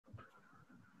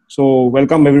So,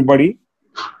 welcome everybody.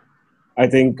 I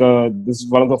think this is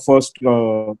one of the first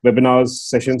webinars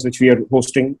sessions which we are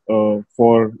hosting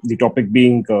for the topic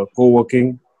being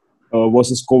co-working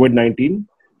versus COVID-19.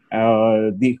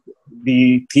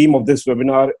 The theme of this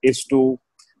webinar is to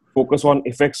focus on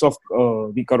effects of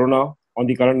the corona on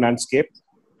the current landscape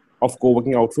of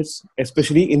co-working outfits,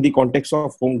 especially in the context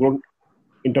of homegrown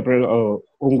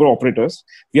operators.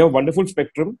 We have a wonderful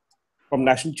spectrum from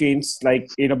national chains like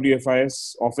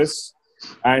AWFIS Office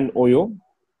and OYO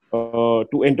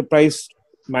to enterprise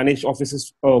managed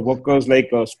offices workers like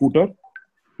Scooter,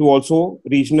 to also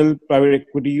regional private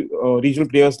equity regional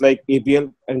players like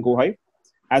APL and GoHive,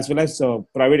 as well as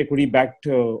private equity backed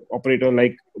operator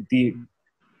like the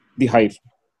Hive.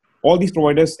 All these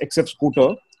providers except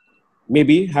Scooter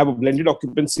maybe have a blended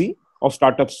occupancy of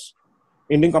startups,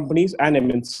 Indian companies and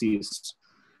MNCs.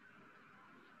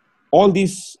 All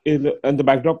these in the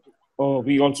backdrop,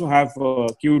 we also have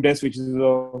QDesk, which is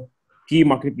a key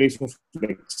marketplace for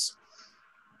Flex.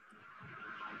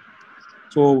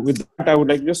 So with that, I would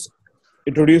like to just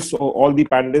introduce all the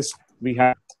panelists we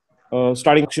have,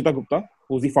 starting Akshita Gupta,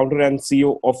 who's the founder and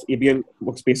CEO of ABL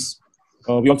Workspace.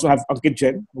 We also have Ankit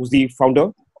Jain, who's the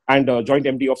founder and joint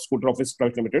MD of Scooter Office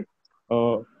Private Limited.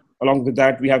 Along with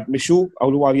that, we have Mishu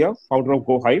Ahluwalia, founder of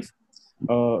GoHive.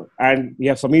 And we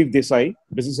have Sameer Desai,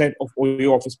 business head of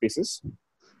OYO Office Spaces.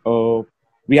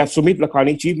 We have Sumit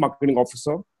Lakhani, chief marketing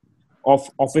officer of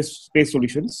Office Space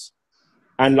Solutions.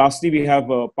 And lastly, we have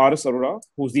Paras Arora,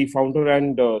 who's the founder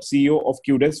and CEO of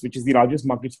QDesk, which is the largest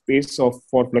market space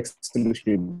for flex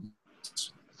solutions.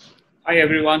 Hi,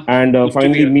 everyone. And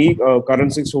finally, me,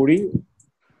 Karan Singh Sodi.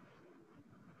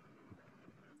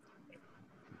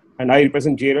 And I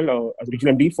represent JLL as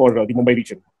regional MD for the Mumbai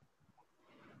region.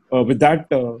 With that,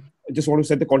 I just want to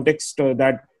set the context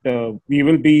that we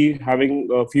will be having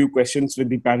a few questions with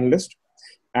the panelists.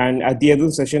 And at the end of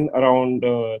the session, around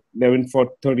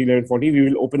 11:40, we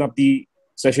will open up the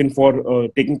session for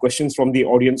taking questions from the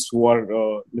audience who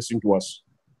are listening to us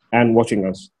and watching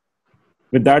us.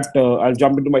 With that, I'll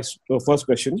jump into my first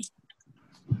question.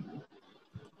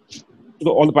 To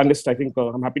all the panelists, I think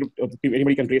I'm happy to, if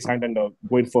anybody can raise hand and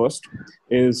go in first,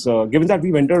 is given that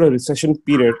we've entered a recession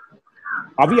period,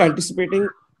 are we anticipating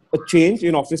a change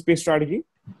in office space strategy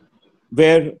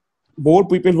where more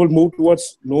people will move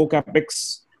towards no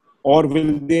capex, or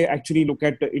will they actually look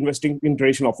at investing in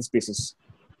traditional office spaces?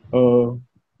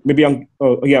 Maybe,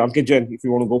 Ankit Jain, if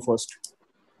you want to go first.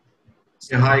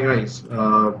 Yeah, hi guys.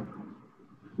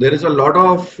 There is a lot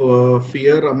of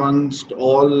fear amongst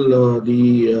all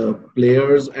the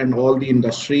players and all the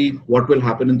industry, what will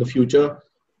happen in the future.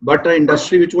 But an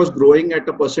industry which was growing at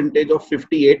a percentage of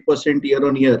 58% year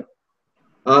on year,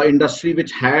 industry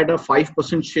which had a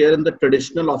 5% share in the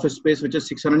traditional office space, which is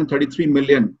 633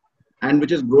 million, and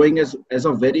which is growing as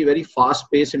a very, very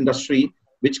fast-paced industry,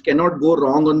 which cannot go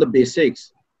wrong on the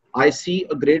basics. I see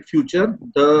a great future.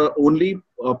 The only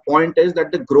point is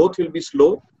that the growth will be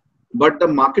slow, but the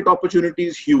market opportunity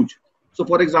is huge. So,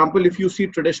 for example, if you see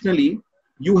traditionally,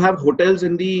 you have hotels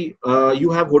in the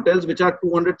hotels which are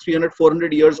 200, 300,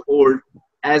 400 years old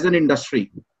as an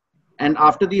industry. And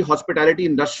after the hospitality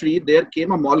industry, there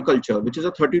came a mall culture, which is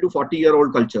a 30 to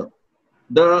 40-year-old culture.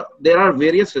 There are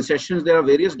various recessions, there are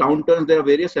various downturns, there are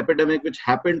various epidemics which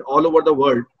happened all over the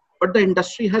world, but the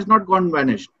industry has not gone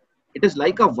vanished. It is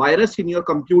like a virus in your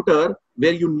computer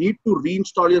where you need to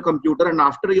reinstall your computer, and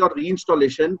after your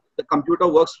reinstallation, the computer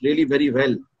works really very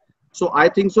well. So I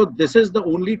think so this is the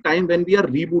only time when we are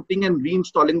rebooting and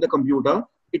reinstalling the computer.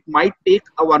 It might take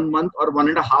a 1 month or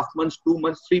 1.5 months, 2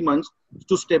 months, 3 months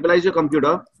to stabilize your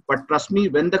computer. But trust me,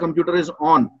 when the computer is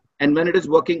on and when it is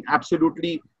working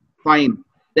absolutely fine,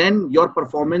 then your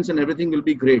performance and everything will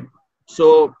be great.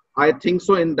 So I think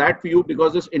so in that view,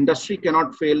 because this industry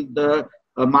cannot fail, the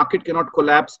market cannot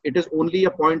collapse. It is only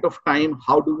a point of time.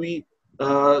 How do we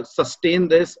sustain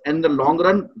this? And in the long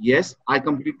run, yes, I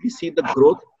completely see the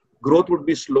growth. Growth would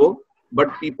be slow, but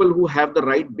people who have the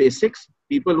right basics,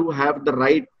 people who have the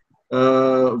right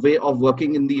way of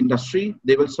working in the industry,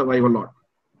 they will survive a lot.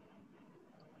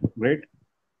 Great.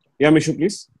 Yeah, Mishu,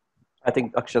 please. I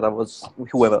think Akshata was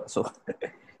whoever. So,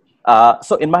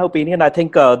 so in my opinion, I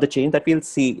think the change that we'll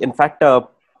see, in fact,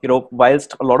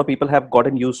 whilst a lot of people have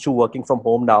gotten used to working from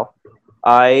home now,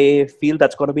 I feel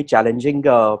that's going to be challenging,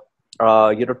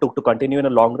 to continue in a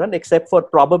long run, except for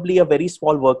probably a very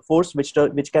small workforce which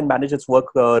can manage its work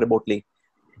remotely.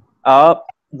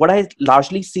 What I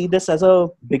largely see this as a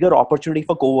bigger opportunity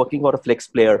for co-working or a flex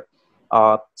player,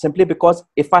 simply because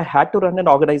if I had to run an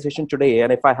organization today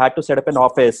and if I had to set up an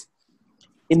office,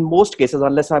 in most cases,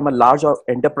 unless I'm a large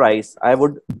enterprise, I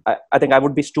think I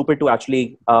would be stupid to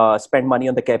actually spend money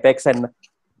on the capex and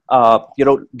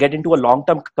get into a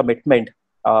long-term commitment,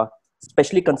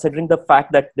 especially considering the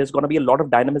fact that there's going to be a lot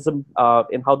of dynamism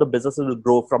in how the businesses will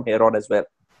grow from here on as well.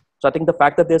 So I think the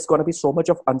fact that there's going to be so much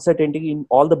of uncertainty in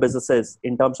all the businesses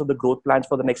in terms of the growth plans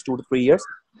for the next 2 to 3 years,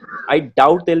 I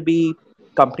doubt there'll be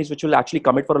companies which will actually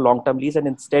commit for a long-term lease, and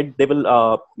instead they will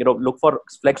look for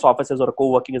flex offices or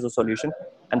co-working as a solution,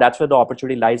 and that's where the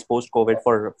opportunity lies post-COVID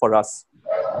for us.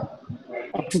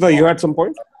 Akshita, you had some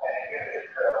point?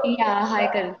 Yeah, hi,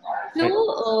 Karan. Hi.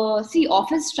 So, see,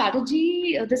 office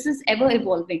strategy, this is ever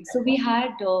evolving. So we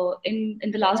had in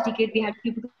the last decade, we had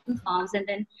cubicle farms, and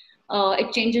then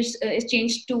it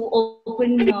changed to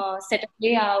open setup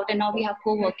layout, and now we have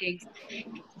co-workings.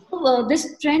 So,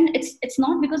 this trend, it's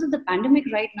not because of the pandemic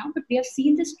right now, but we have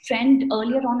seen this trend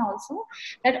earlier on also,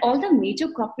 that all the major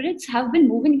corporates have been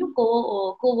moving to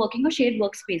co-working or shared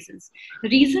workspaces. The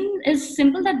reason is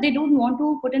simple, that they don't want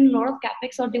to put in a lot of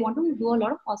capex, or they want to do a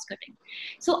lot of cost cutting.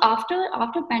 So after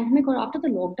pandemic or after the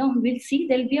lockdown, we'll see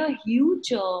there'll be a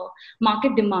huge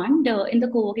market demand in the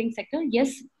co-working sector.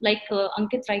 Yes, like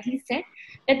Ankit rightly said,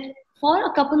 that for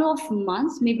a couple of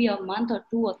months, maybe a month or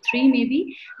 2 or 3,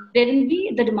 maybe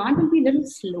the demand will be a little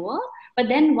slower, but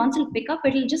then once it'll pick up,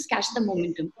 it'll just catch the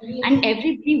momentum, and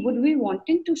everybody would be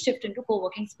wanting to shift into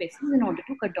co-working spaces in order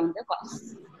to cut down their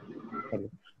costs.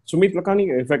 Sumit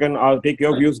Lakhani, if I can take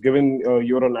your views, given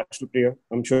you're a national player,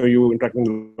 I'm sure you interact with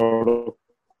a lot of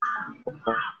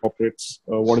corporates.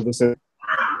 What is the sense?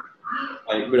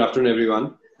 Hi, good afternoon,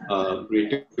 everyone.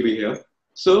 Great to be here.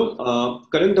 So,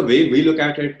 Karan, the way we look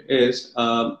at it is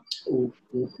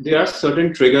there are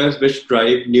certain triggers which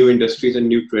drive new industries and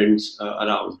new trends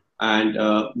around. And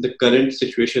the current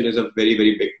situation is a very,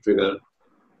 very big trigger.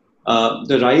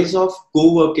 The rise of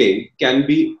co-working can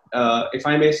be, if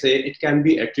I may say, it can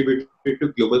be attributed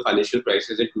to global financial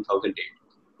crisis in 2008.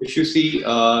 If you see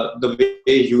the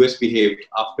way US behaved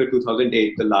after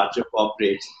 2008, the larger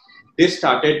corporates, they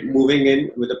started moving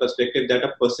in with a perspective that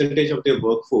a percentage of their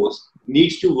workforce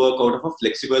needs to work out of a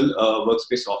flexible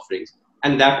workspace offerings.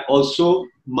 And that also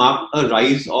marked a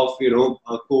rise of,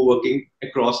 co-working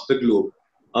across the globe.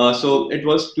 So it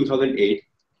was 2008.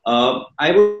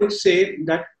 I would say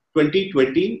that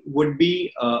 2020 would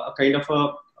be a kind of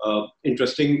a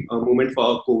interesting moment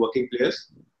for co-working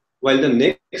players. While the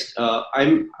next,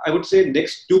 I would say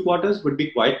next 2 quarters would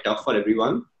be quite tough for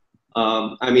everyone.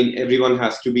 I mean, everyone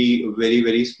has to be very,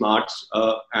 very smart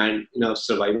and in a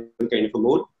survival kind of a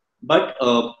mode. But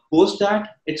post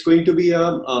that, it's going to be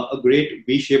a great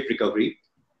V-shaped recovery.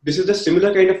 This is the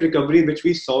similar kind of recovery which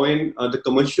we saw in the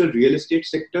commercial real estate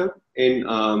sector in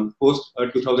post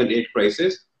 2008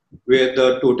 crisis, where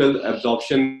the total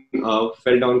absorption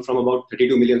fell down from about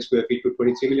 32 million square feet to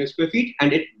 23 million square feet,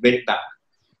 and it went back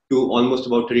to almost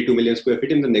about 32 million square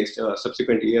feet in the next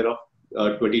subsequent year of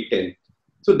 2010.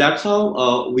 So that's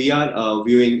how we are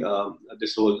viewing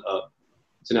this whole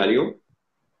scenario.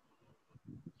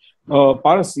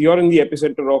 Paras, you're in the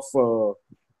epicenter of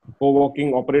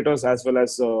co-working operators as well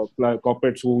as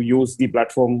corporates who use the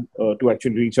platform to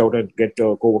actually reach out and get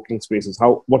co-working spaces.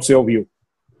 What's your view?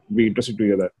 Be interested to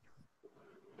hear that.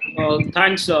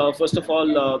 Thanks. First of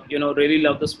all, really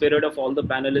love the spirit of all the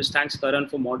panelists. Thanks, Karan,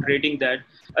 for moderating that.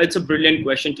 It's a brilliant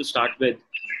question to start with.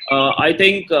 I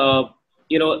think,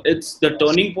 it's the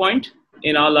turning point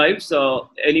in our lives.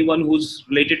 Anyone who's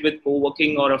related with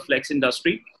co-working or a flex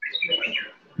industry.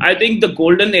 I think the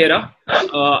golden era,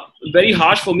 very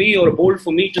harsh for me or bold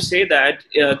for me to say that,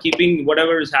 keeping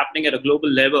whatever is happening at a global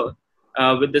level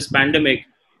with this pandemic.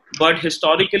 But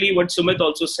historically, what Sumit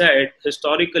also said,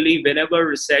 historically, whenever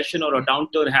recession or a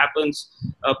downturn happens,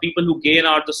 people who gain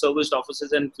are the serviced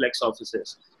offices and flex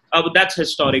offices. But that's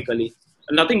historically.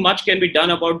 Nothing much can be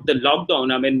done about the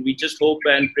lockdown. I mean, we just hope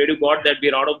and pray to God that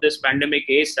we're out of this pandemic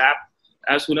ASAP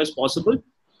as soon as possible.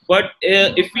 But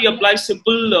if we apply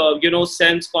simple,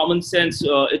 common sense,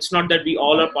 it's not that we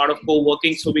all are part of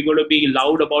co-working, so we're going to be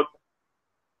loud about.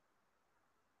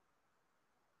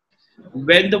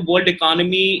 When the world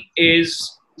economy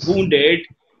is wounded,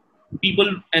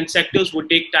 people and sectors would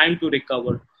take time to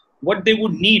recover. What they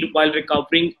would need while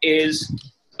recovering is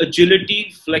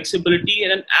agility, flexibility,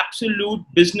 and an absolute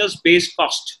business-based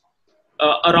cost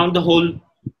around the whole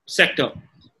sector.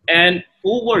 And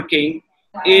co-working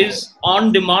is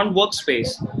on-demand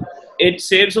workspace. It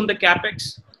saves on the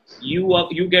capex.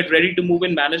 You get ready to move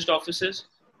in managed offices.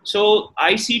 So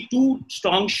I see two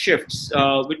strong shifts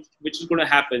which is going to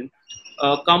happen.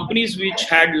 Companies which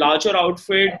had larger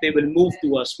outfit, they will move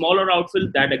to a smaller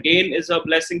outfit. That again is a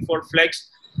blessing for flex.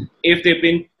 If they've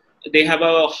been they have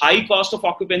a high cost of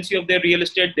occupancy of their real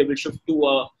estate. They will shift to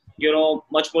a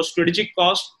much more strategic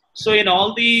cost. So in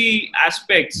all the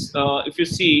aspects, if you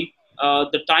see,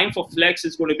 the time for flex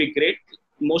is going to be great.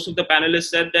 Most of the panelists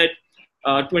said that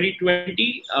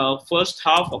 2020 first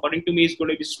half, according to me, is going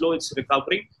to be slow. It's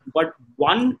recovering, but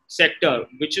one sector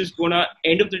which is going to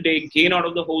end of the day gain out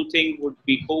of the whole thing would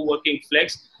be co-working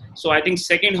flex. So I think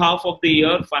second half of the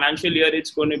year, financial year,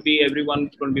 it's going to be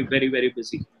everyone's going to be very, very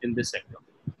busy in this sector.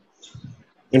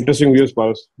 Interesting views,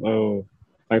 Paras.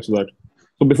 Thanks for that.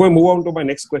 So before I move on to my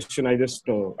next question, I just,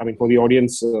 for the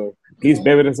audience, please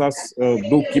bear with us.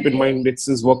 Do keep in mind this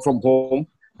is work from home,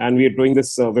 and we are doing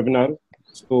this webinar.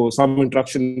 So some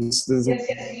introductions. This is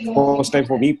the first time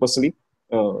for me personally.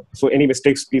 So any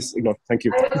mistakes, please ignore. Thank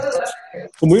you.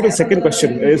 So moving to the second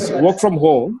question is: work from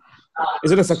home,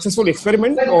 is it a successful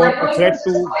experiment or a threat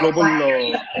to global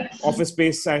office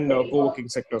space and co-working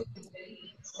sector?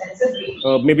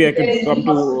 Maybe I could come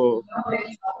to.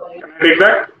 Take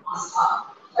that.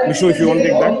 Vishu, if you want to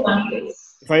take that.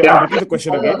 If I repeat the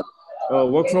question again,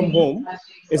 work from home,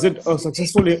 is it a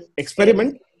successful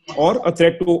experiment or a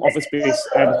threat to office space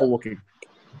and co-working?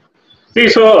 See,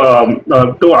 so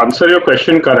to answer your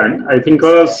question, Karan, I think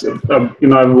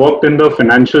I've worked in the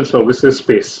financial services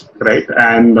space, right?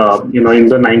 And in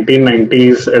the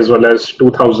 1990s as well as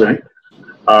 2000,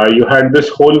 you had this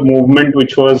whole movement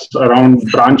which was around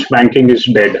branch banking is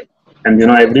dead, and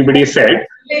everybody said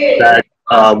that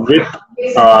with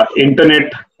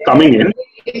internet coming in,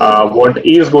 what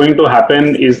is going to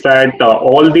happen is that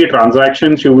all the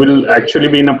transactions you will actually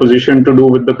be in a position to do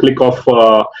with the click of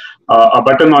a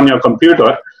button on your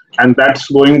computer, and that's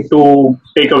going to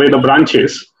take away the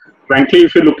branches. Frankly,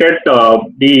 if you look at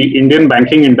the Indian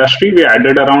banking industry, we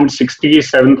added around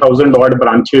 67,000 odd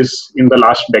branches in the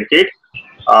last decade,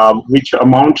 which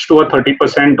amounts to a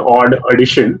 30% odd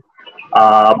addition,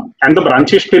 and the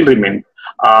branches still remain.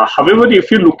 However, if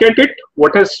you look at it,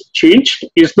 what has changed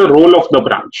is the role of the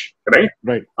branch, right?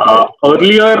 Right.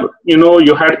 Earlier,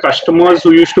 you had customers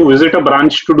who used to visit a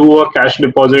branch to do a cash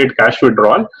deposit, cash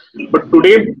withdrawal. But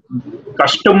today,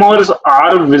 customers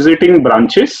are visiting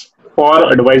branches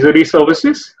for advisory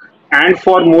services and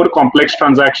for more complex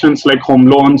transactions like home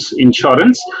loans,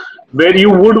 insurance, where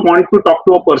you would want to talk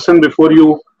to a person before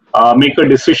you make a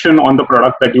decision on the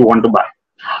product that you want to buy.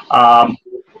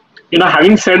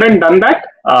 Having said and done that,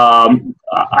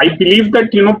 I believe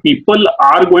that people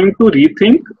are going to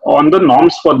rethink on the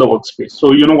norms for the workspace. So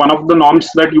one of the norms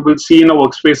that you will see in a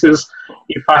workspace is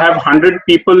if I have 100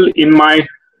 people in my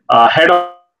head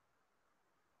of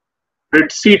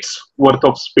 100 seats worth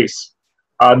of space.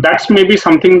 That's maybe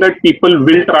something that people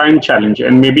will try and challenge,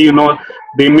 and maybe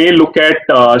they may look at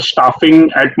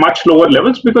staffing at much lower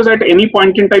levels, because at any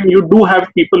point in time you do have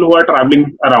people who are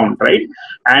traveling around, right?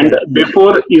 And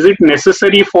therefore, is it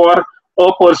necessary for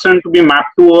a person to be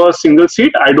mapped to a single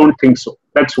seat? I don't think so.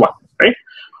 That's one, right?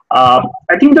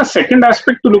 I think the second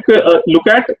aspect to look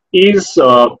at is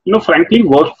frankly,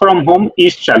 work from home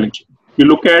is challenging. You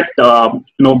look at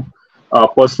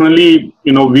personally,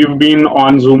 we've been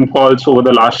on Zoom calls over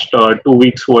the last 2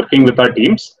 weeks working with our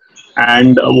teams.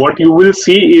 And what you will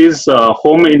see is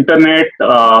home internet,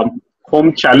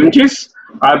 home challenges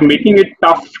are making it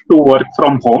tough to work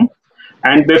from home.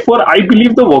 And therefore, I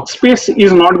believe the workspace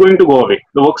is not going to go away.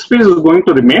 The workspace is going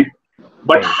to remain.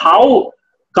 But how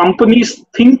companies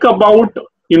think about,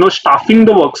 staffing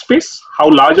the workspace, how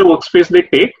large a workspace they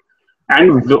take,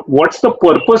 and what's the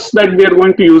purpose that they are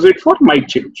going to use it for might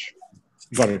change.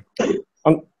 Got it.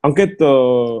 Ankit,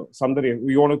 Sandari,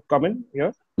 you want to come in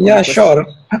here? Yeah, sure.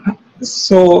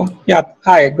 So,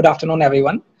 hi, good afternoon,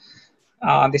 everyone.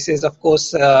 This is, of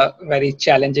course, a very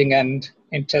challenging and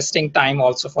interesting time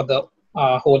also for the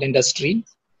whole industry.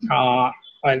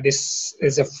 While this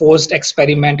is a forced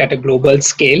experiment at a global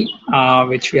scale,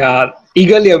 which we are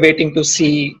eagerly awaiting to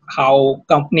see how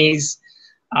companies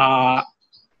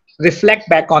reflect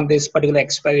back on this particular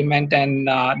experiment and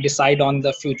decide on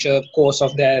the future course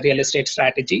of their real estate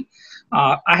strategy.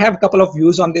 I have a couple of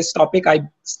views on this topic. I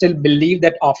still believe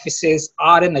that offices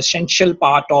are an essential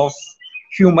part of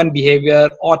human behavior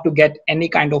or to get any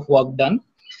kind of work done.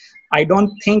 I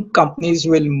don't think companies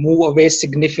will move away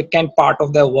significant part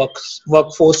of their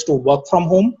workforce to work from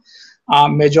home.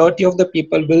 Majority of the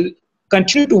people will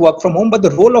continue to work from home, but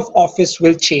the role of office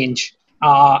will change.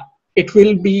 It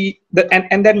will be,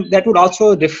 and then that would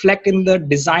also reflect in the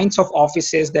designs of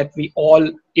offices that we all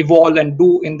evolve and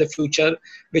do in the future,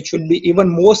 which would be even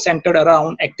more centered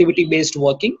around activity-based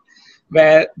working,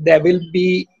 where there will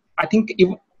be, I think,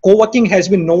 co-working has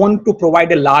been known to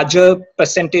provide a larger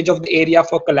percentage of the area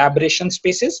for collaboration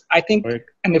spaces. I think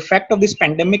an effect of this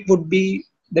pandemic would be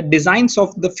the designs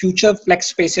of the future flex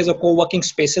spaces or co-working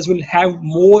spaces will have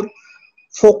more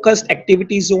focused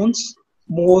activity zones,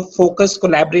 more focused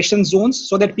collaboration zones,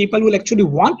 so that people will actually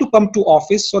want to come to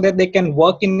office so that they can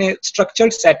work in a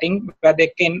structured setting where they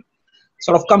can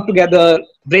sort of come together,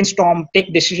 brainstorm,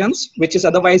 take decisions, which is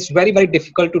otherwise very, very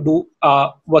difficult to do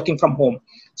working from home.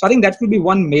 So I think that will be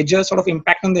one major sort of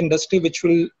impact on the industry, which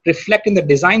will reflect in the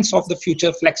designs of the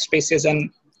future flex spaces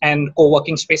and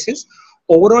co-working spaces.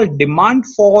 Overall demand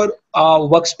for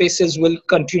workspaces will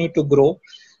continue to grow.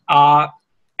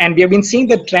 And we have been seeing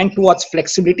the trend towards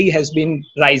flexibility has been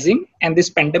rising, and this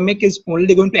pandemic is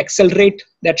only going to accelerate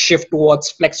that shift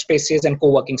towards flex spaces and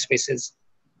co-working spaces.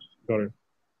 Got it.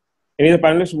 Any other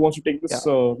panelists who wants to take this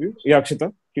view? Yeah,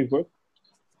 Akshita, please go ahead.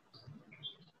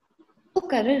 So,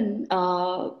 Karan,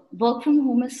 work from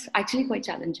home is actually quite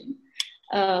challenging.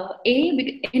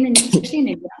 Especially in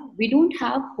India, we don't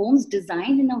have homes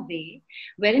designed in a way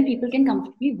wherein people can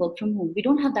comfortably work from home. We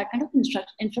don't have that kind of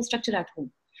infrastructure at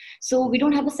home. So we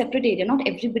don't have a separate area. Not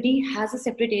everybody has a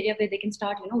separate area where they can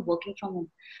start, working from home.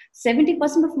 70%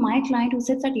 of my client who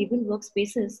sits at able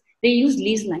workspaces, they use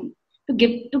lease line. To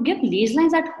give lease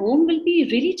lines at home will be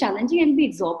really challenging and be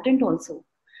exorbitant also.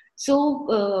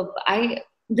 So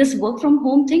this work from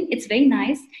home thing, it's very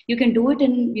nice. You can do it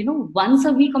in, once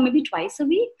a week or maybe twice a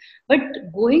week, but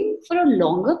going for a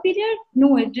longer period,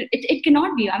 no, it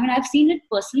cannot be. I mean, I've seen it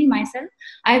personally myself.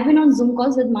 I've been on Zoom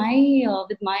calls with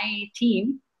my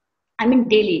team. I mean,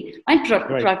 daily. My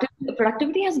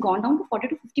productivity has gone down to 40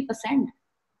 to 50%.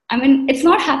 I mean, it's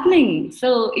not happening.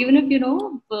 So even if,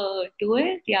 do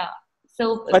it, yeah.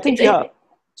 So I think,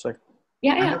 sorry.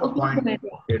 Yeah. I have a point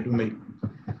here to make.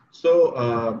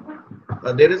 So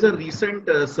there is a recent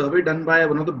survey done by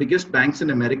one of the biggest banks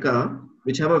in America,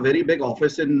 which have a very big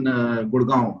office in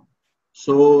Gurgaon.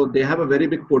 So they have a very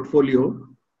big portfolio.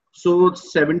 So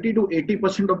 70 to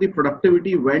 80% of the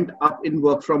productivity went up in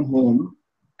work from home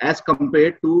as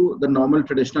compared to the normal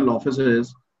traditional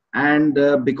offices. And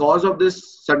because of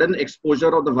this sudden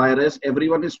exposure of the virus,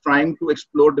 everyone is trying to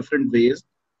explore different ways.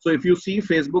 So if you see,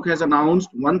 Facebook has announced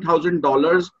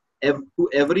 $1,000 to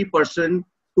every person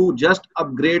to just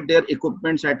upgrade their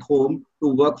equipments at home to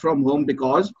work from home,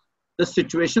 because the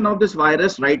situation of this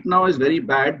virus right now is very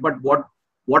bad. But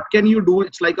what can you do?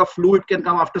 It's like a flu. It can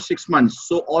come after 6 months.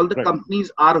 So all the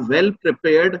companies are well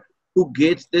prepared to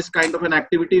gauge this kind of an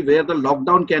activity where the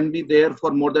lockdown can be there for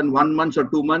more than 1 month or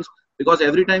 2 months. Because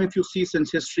every time, if you see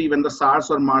since history, when the SARS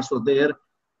or MERS was there,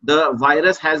 the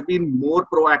virus has been more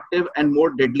proactive and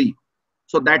more deadly.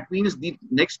 So that means the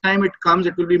next time it comes,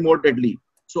 it will be more deadly.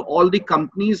 So all the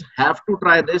companies have to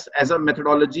try this as a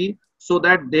methodology so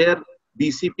that their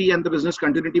BCP and the business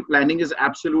continuity planning is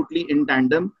absolutely in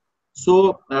tandem.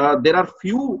 So there are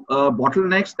few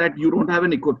bottlenecks that you don't have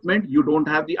an equipment, you don't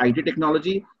have the IT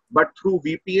technology, but through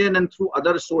VPN and through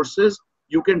other sources,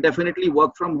 you can definitely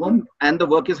work from home and the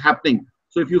work is happening.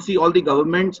 So if you see all the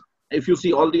governments, if you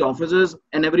see all the offices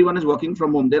and everyone is working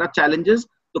from home, there are challenges.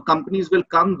 So companies will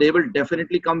come, they will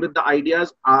definitely come with the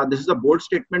ideas. This is a bold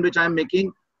statement which I'm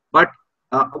making, but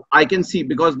I can see,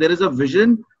 because there is a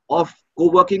vision of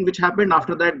co-working which happened.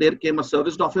 After that, there came a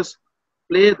serviced office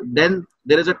play. Then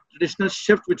there is a traditional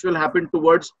shift which will happen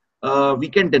towards, we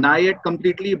can deny it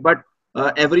completely, but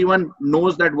everyone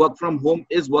knows that work from home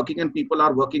is working and people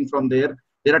are working from there.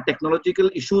 There are technological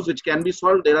issues which can be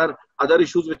solved. There are other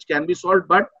issues which can be solved,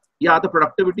 but yeah, the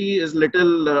productivity is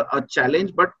little a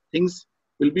challenge, but things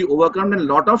will be overcome, and a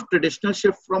lot of traditional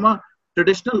shift from a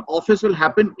traditional office will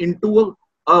happen into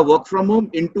a work from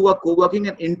home, into a co-working,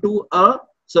 and into a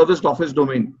serviced office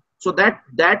domain. So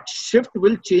that shift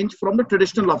will change from the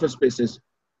traditional office spaces.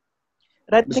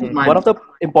 And I think one of the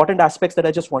important aspects that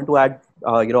I just want to add,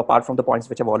 apart from the points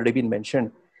which have already been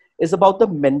mentioned, is about the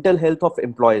mental health of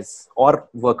employees or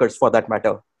workers for that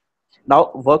matter.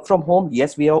 Now, work from home,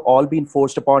 yes, we have all been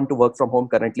forced upon to work from home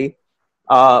currently,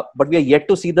 but we are yet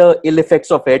to see the ill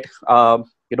effects of it.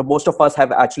 Most of us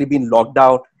have actually been locked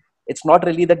down. It's not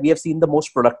really that we have seen the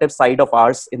most productive side of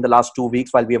ours in the last 2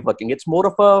 weeks while we are working. It's more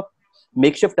of a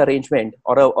makeshift arrangement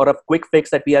or a quick fix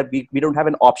that we don't have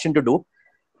an option to do.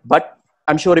 But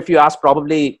I'm sure if you ask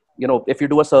probably, if you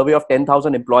do a survey of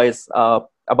 10,000 employees,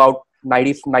 about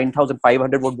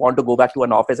 99,500 would want to go back to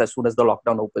an office as soon as the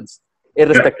lockdown opens,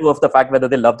 irrespective of the fact whether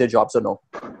they love their jobs or no.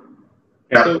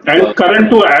 Yeah. And Karan,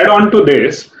 to add on to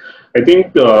this, I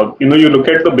think, you look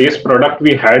at the base product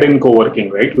we had in co-working,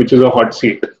 right, which is a hot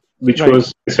seat, which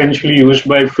was essentially used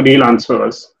by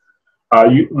freelancers.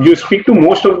 You speak to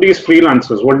most of these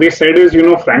freelancers. What they said is,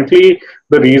 frankly,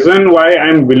 the reason why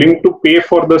I'm willing to pay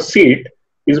for the seat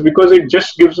is because it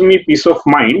just gives me peace of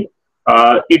mind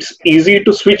it's easy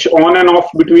to switch on and off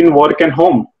between work and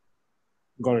home.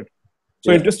 Got it.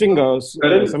 So Yeah. interesting,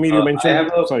 Karan, Samir, you I mentioned.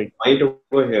 have a Sorry. point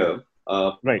over here.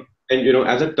 Right. And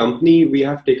as a company, we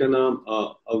have taken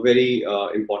a very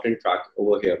important track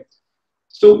over here.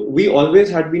 So we always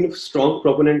had been a strong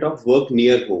proponent of work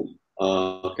near home,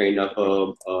 kind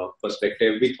of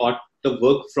perspective. We thought the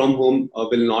work from home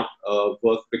will not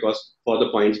work because for the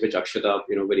points which Akshata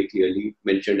very clearly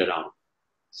mentioned around.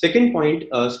 Second point,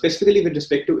 specifically with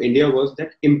respect to India, was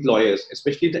that employers,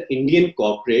 especially the Indian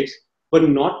corporates, were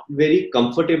not very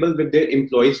comfortable with their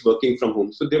employees working from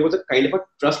home. So there was a kind of a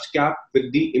trust gap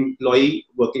with the employee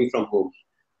working from home.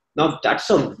 Now that's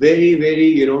a very,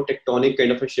 very tectonic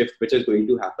kind of a shift which is going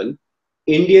to happen.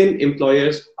 Indian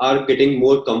employers are getting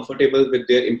more comfortable with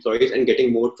their employees and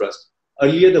getting more trust.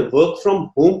 Earlier, the work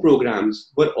from home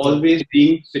programs were always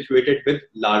being situated with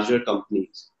larger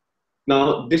companies.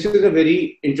 Now, this is a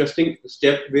very interesting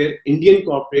step where Indian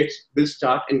corporates will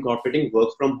start incorporating work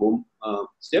from home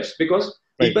steps, because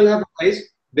Right. people have realized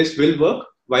this will work.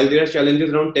 While there are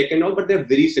challenges around tech and all, but they're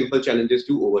very simple challenges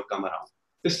to overcome around.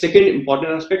 The second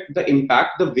important aspect, the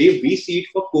impact, the way we see it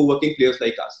for co-working players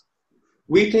like us.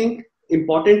 We think,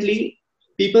 importantly,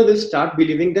 people will start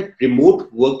believing that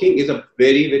remote working is a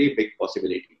very, very big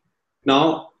possibility.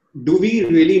 Now, do we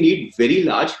really need very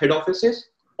large head offices?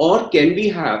 Or can we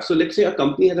have, so let's say a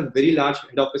company has a very large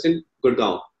head office in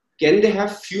Gurgaon. Can they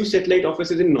have few satellite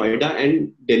offices in Noida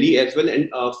and Delhi as well, and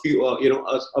a few,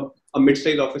 a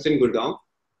mid-sized office in Gurgaon?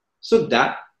 So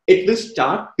that it will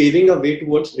start paving a way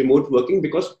towards remote working,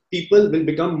 because people will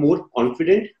become more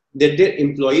confident that their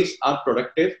employees are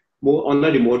productive more on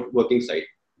the remote working side.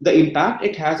 The impact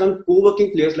it has on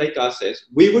co-working players like us is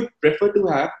we would prefer to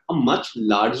have a much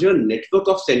larger network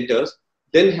of centers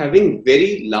than having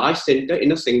very large center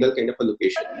in a single kind of a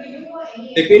location.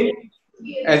 Second,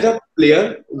 as a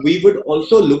player, we would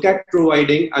also look at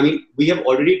providing. I mean, we have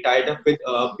already tied up with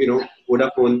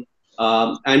Vodafone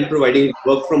and providing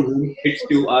work from home kits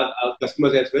to our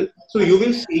customers as well. So you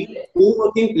will see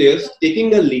co-working players taking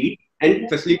the lead and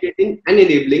facilitating and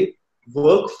enabling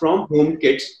work from home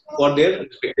kits for their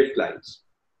respective clients.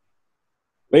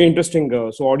 Very interesting.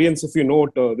 So, audience, if you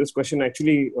note, this question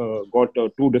actually got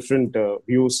two different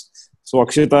views. So,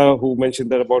 Akshita, who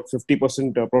mentioned that about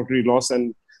 50% property loss,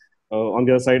 and on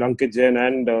the other side, Ankit Jain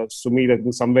and Sumit, I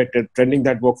think somewhere trending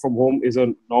that work from home is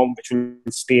a norm which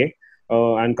will stay,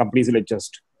 and companies will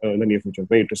adjust in the near future.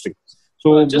 Very interesting.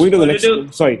 So, Just moving to the wanted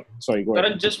next. to, Sorry, go ahead.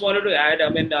 Karan, just wanted to add, I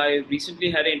mean, I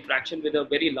recently had an interaction with a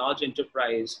very large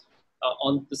enterprise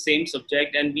on the same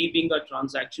subject, and we being a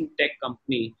transaction tech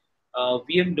company,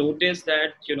 we have noticed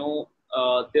that,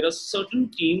 there are certain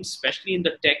teams, especially in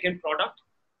the tech and product,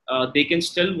 they can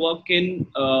still work in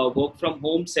work from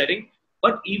home setting,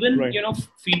 but even, Right.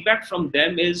 feedback from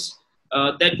them is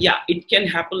that, yeah, it can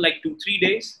happen like 2-3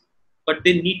 days, but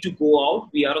they need to go out.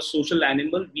 We are a social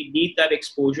animal. We need that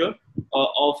exposure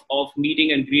of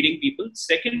meeting and greeting people.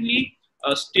 Secondly,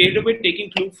 straight away taking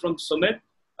clue from Sumit,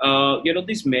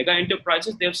 these mega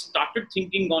enterprises, they have started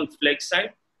thinking on flex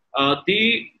side.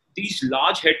 These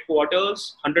large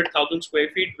headquarters, 100,000 square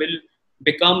feet, will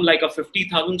become like a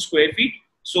 50,000 square feet.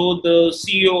 So the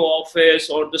CEO office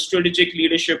or the strategic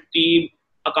leadership team,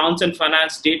 accounts and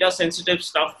finance, data sensitive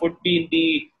stuff would be in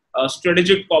the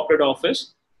strategic corporate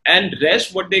office. And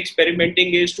rest, what they're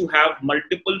experimenting is to have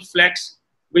multiple flex,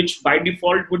 which by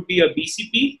default would be a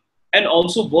BCP, and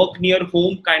also work near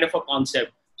home kind of a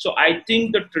concept. So I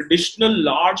think the traditional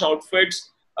large outfits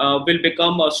will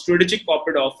become a strategic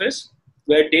corporate office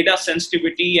where data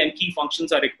sensitivity and key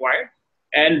functions are required.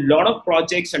 And a lot of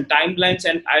projects and timelines,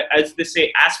 and as they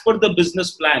say, as per the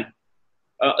business plan,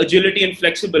 agility and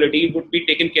flexibility would be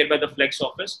taken care by the flex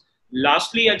office.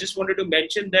 Lastly, I just wanted to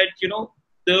mention that,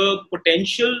 the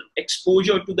potential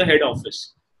exposure to the head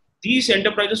office. These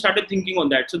enterprises started thinking on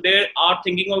that. So they are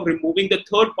thinking of removing the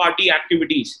third party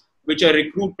activities, which are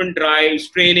recruitment drives,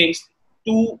 trainings,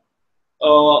 to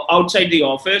outside the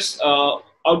office,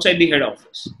 outside the head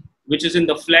office, which is in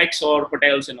the flex or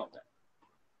hotels and all that.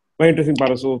 Very interesting,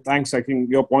 Para. So thanks. I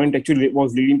think your point actually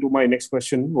was leading to my next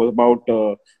question, was about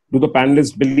do the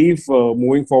panelists believe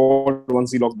moving forward,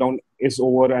 once the lockdown is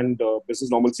over and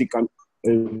business normalcy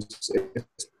is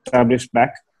established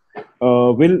back,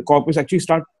 will corporates actually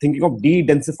start thinking of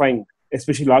de-densifying,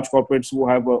 especially large corporates who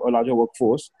have a larger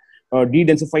workforce,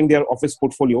 de-densifying their office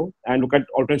portfolio and look at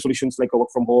alternate solutions like a work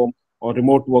from home or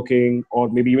remote working or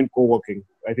maybe even co-working?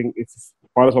 I think if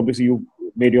Paras, obviously you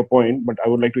made your point, but I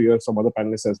would like to hear some other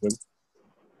panelists as well.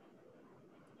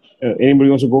 Anybody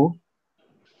wants to go?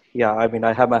 Yeah, I mean,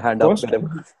 I have my hand up. First?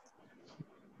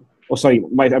 Oh, sorry,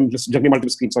 I'm just juggling multiple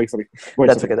screens. Sorry. Go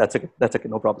ahead, That's okay.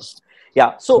 No problem.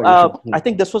 Yeah. So I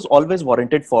think this was always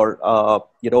warranted for,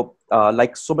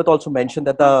 like Sumit also mentioned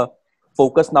that the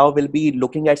focus now will be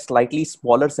looking at slightly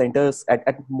smaller centers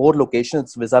at more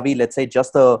locations vis-a-vis, let's say,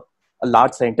 just a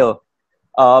large center.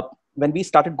 When we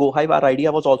started GoHive, our idea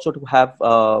was also to have,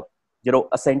 a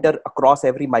center across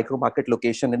every micro market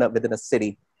location within a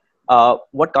city.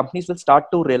 What companies will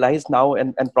start to realize now,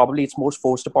 and probably it's most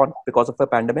forced upon because of a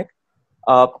pandemic,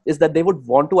 is that they would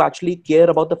want to actually care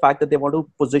about the fact that they want to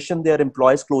position their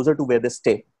employees closer to where they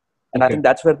stay. And I think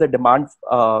that's where the demand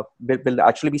will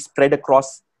actually be spread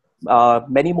across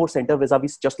many more centers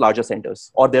vis-a-vis just larger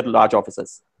centers or their large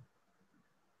offices.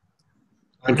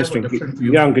 Interesting. I have a different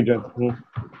view. Yeah, Ankit.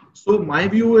 So my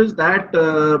view is that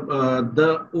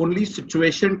the only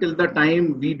situation till the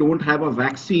time we don't have a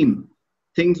vaccine,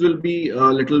 things will be a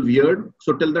little weird.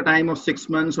 So till the time of 6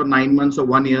 months or 9 months or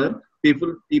 1 year,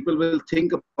 people will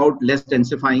think about less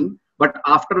densifying. But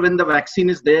after when the vaccine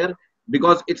is there,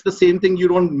 because it's the same thing, you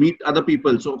don't meet other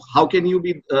people. So how can you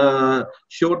be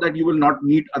sure that you will not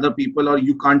meet other people or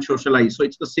you can't socialize? So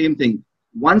it's the same thing.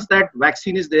 Once that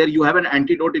vaccine is there, you have an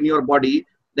antidote in your body,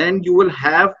 then you will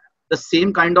have the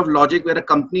same kind of logic where a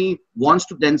company wants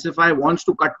to densify, wants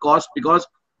to cut costs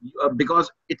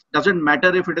because it doesn't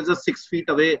matter if it is a 6 feet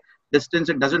away distance.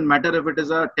 It doesn't matter if it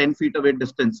is a 10 feet away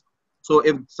distance. So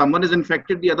if someone is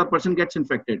infected, the other person gets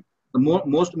infected. The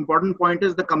most important point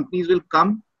is the companies will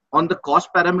come on the cost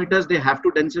parameters. They have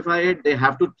to densify it. They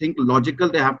have to think logical.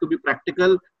 They have to be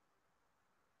practical.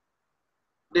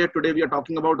 Today we are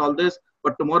talking about all this,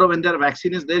 but tomorrow when their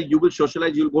vaccine is there, you will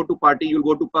socialize, you'll go to party, you'll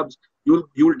go to pubs,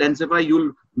 you'll densify,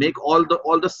 you'll make all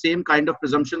the same kind of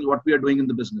presumptions what we are doing in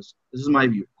the business. This is my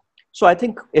view. So I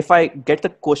think if I get the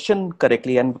question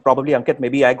correctly, and probably Ankit,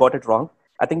 maybe I got it wrong.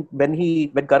 I think when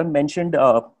Karan mentioned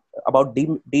about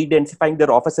de-densifying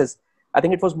their offices, I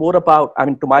think it was more about,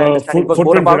 to my understanding, it was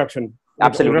more about reduction.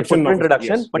 Absolutely footprint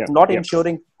reduction, yes, but not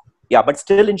ensuring. Yeah, but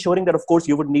still ensuring that, of course,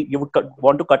 you would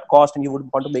want to cut cost, and you would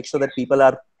want to make sure that people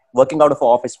are working out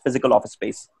of physical office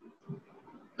space.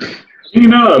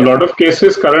 In a lot of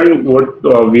cases, Karan, what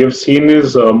we have seen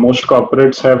is most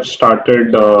corporates have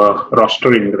started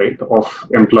rostering, right, of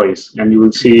employees, and you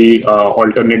will see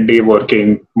alternate day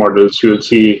working models. You will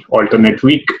see alternate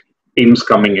week teams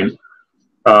coming in.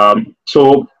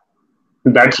 So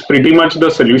that's pretty much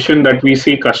the solution that we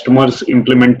see customers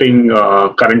implementing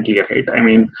currently, right? I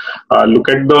mean, look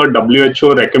at the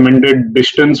WHO recommended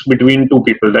distance between two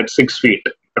people, that's 6 feet,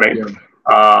 right?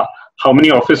 Yeah. How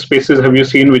many office spaces have you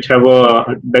seen which have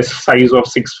a desk size of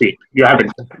 6 feet? You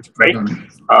haven't, right?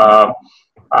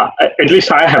 At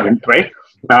least I haven't, right?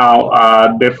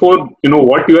 Now, therefore,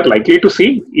 what you are likely to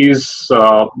see is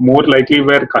more likely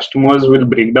where customers will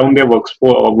break down their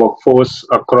workforce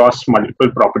across multiple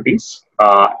properties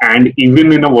and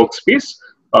even in a workspace,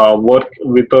 work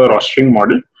with a rostering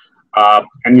model.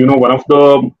 And one of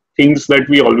the things that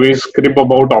we always crib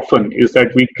about often is that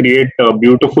we create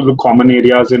beautiful common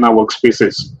areas in our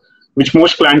workspaces, which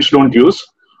most clients don't use.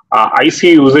 I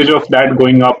see usage of that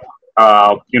going up,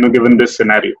 given this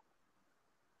scenario.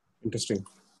 Interesting.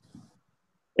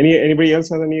 Anybody else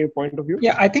has any point of view?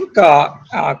 Yeah, I think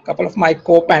a couple of my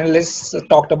co-panelists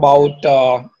talked about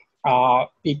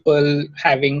people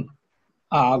having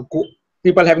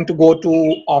to go to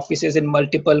offices in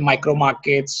multiple micro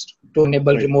markets to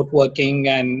enable remote working,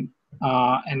 and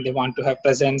they want to have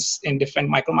presence in different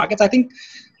micro markets. I think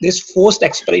this forced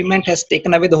experiment has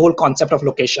taken away the whole concept of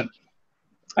location.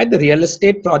 Right? The real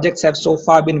estate projects have so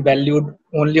far been valued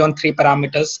only on 3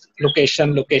 parameters: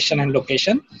 location, location, and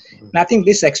location. And I think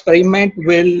this experiment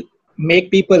will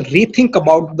make people rethink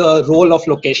about the role of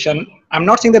location. I'm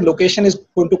not saying that location is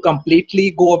going to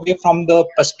completely go away from the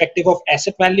perspective of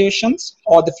asset valuations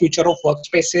or the future of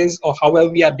workspaces or however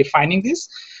we are defining this,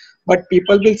 but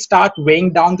people will start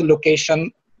weighing down the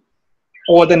location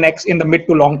in the mid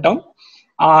to long term.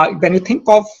 When you think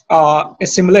of a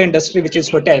similar industry, which is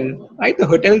hotel, right? The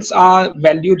hotels are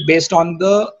valued based on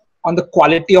the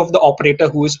quality of the operator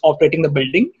who is operating the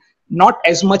building, not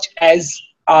as much as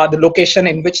the location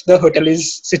in which the hotel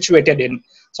is situated in.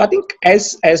 So I think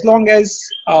as long as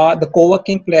the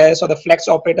co-working players or the flex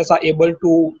operators are able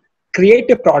to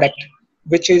create a product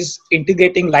which is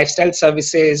integrating lifestyle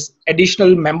services,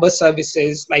 additional member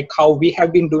services, like how we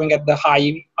have been doing at the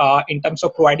Hive in terms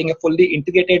of providing a fully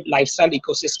integrated lifestyle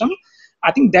ecosystem,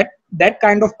 I think that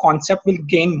kind of concept will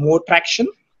gain more traction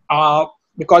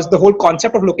because the whole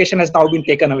concept of location has now been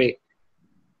taken away.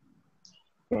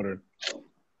 Got it.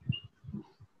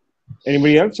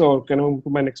 Anybody else, or can I move to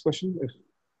my next question?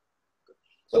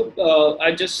 So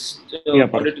I just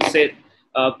wanted to say,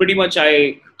 pretty much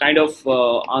I kind of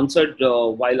answered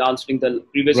while answering the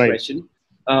previous Right. question.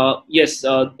 Yes,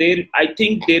 I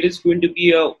think there is going to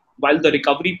be while the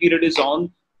recovery period is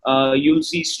on, you'll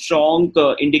see strong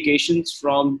indications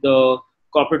from the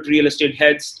corporate real estate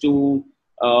heads to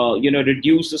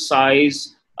reduce the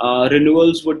size.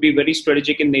 Renewals would be very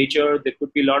strategic in nature. There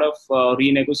could be a lot of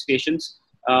renegotiations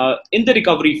in the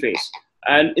recovery phase.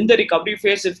 And in the recovery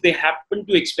phase, if they happen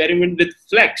to experiment with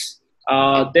flex,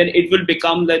 then it will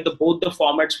become like both the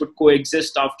formats would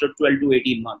coexist after 12 to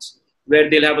 18 months, where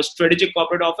they'll have a strategic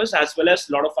corporate office as well as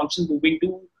a lot of functions moving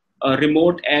to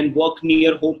remote and work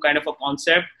near home kind of a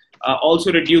concept,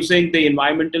 also reducing the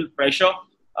environmental pressure,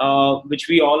 which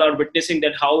we all are witnessing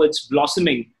that how it's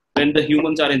blossoming when the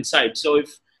humans are inside. So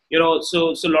if,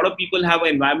 so a lot of people have an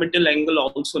environmental angle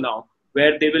also now,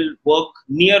 where they will work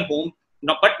near home,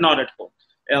 but not at home.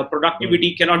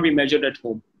 Productivity cannot be measured at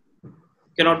home,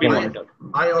 cannot be monitored.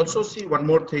 I also see one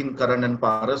more thing, Karan and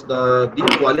Paras, the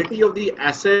quality of the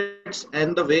assets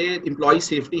and the way employee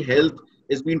safety health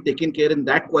is being taken care in,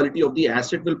 that quality of the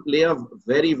asset will play a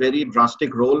very, very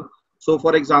drastic role. So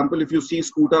for example, if you see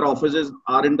scooter offices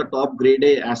are in the top grade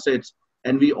A assets,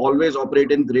 and we always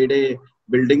operate in grade A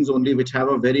buildings only, which have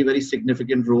a very, very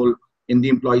significant role in the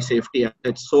employee safety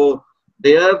assets. So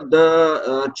there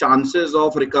the chances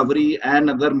of recovery and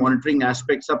other monitoring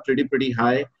aspects are pretty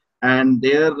high, and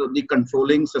there the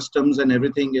controlling systems and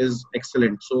everything is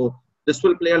excellent. So this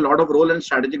will play a lot of role, in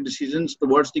strategic decisions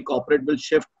towards the corporate will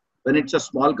shift. When it's a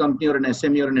small company or an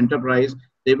SME or an enterprise,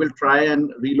 they will try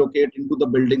and relocate into the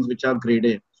buildings which are grade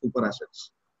A super assets.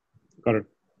 Correct.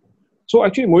 So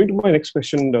actually, moving to my next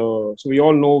question. So we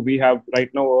all know we have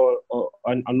right now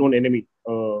an unknown enemy,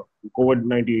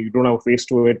 COVID-19. You don't have a face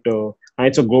to it, and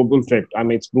it's a global threat. I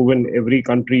mean, it's proven every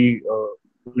country,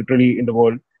 literally in the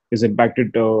world, is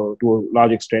impacted to a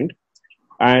large extent.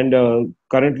 And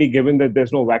currently, given that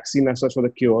there's no vaccine as such for the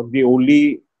cure, the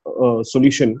only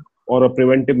solution or a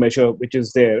preventive measure which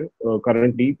is there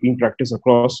currently being practiced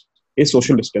across is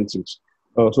social distancing.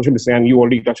 And you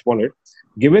already touched upon it.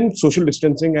 Given social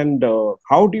distancing, and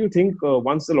how do you think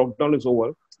once the lockdown is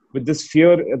over, with this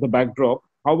fear at the backdrop,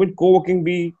 how will co-working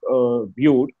be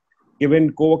viewed?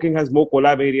 Given co-working has more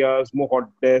collab areas, more hot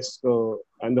desks,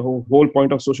 and the whole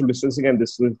point of social distancing and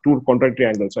this two contradictory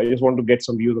angles. So I just want to get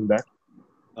some views on that.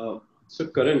 So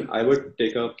Karan, I would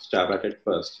take a stab at it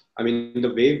first. I mean,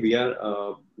 the way we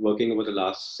are working over the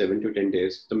last 7 to 10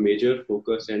 days, the major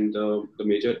focus and the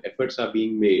major efforts are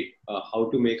being made how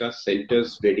to make our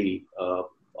centers ready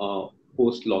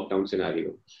post-lockdown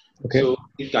scenario. Okay. So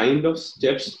the kind of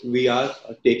steps we are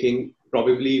taking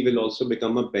probably will also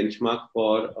become a benchmark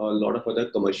for a lot of other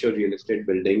commercial real estate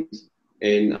buildings.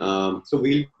 And so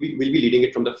we'll be leading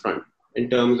it from the front in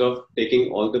terms of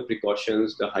taking all the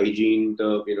precautions, the hygiene,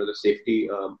 the safety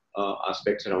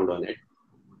aspects around on it.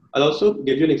 I'll also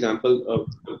give you an example of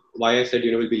why I said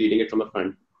we'll be leading it from the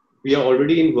front. We are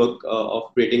already in work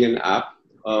of creating an app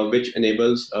which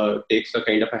enables takes a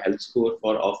kind of a health score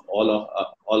of all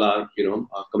our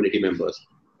community members.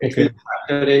 It will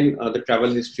factor in the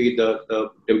travel history,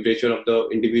 the temperature of the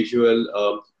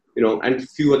individual, and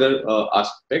few other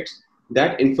aspects.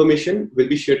 That information will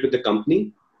be shared with the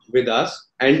company, with us,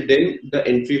 and then the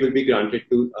entry will be granted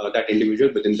to that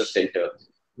individual within the center.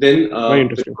 Then a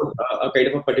kind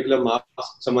of a particular mask,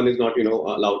 someone is not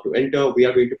allowed to enter. We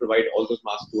are going to provide all those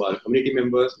masks to our community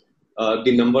members.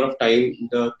 The number of time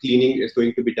the cleaning is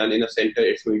going to be done in a center,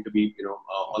 it's going to be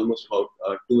almost about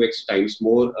 2x times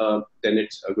more than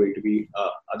it's going to be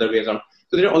other ways around.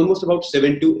 So there are almost about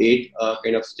 7 to 8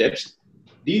 kind of steps.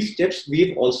 These steps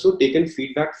we've also taken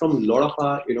feedback from a lot of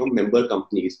our member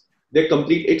companies. They're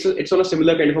complete. It's on a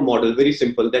similar kind of a model, very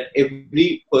simple, that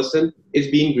every person is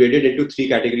being graded into 3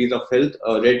 categories of health: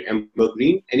 red, amber,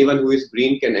 green. Anyone who is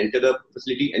green can enter the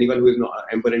facility. Anyone who is not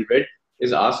amber and red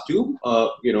is asked to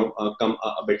come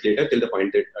a bit later till the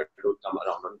point that don't come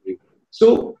around on green.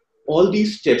 So all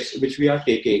these steps which we are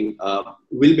taking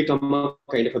will become a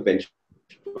kind of a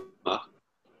benchmark.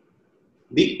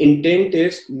 The intent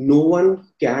is no one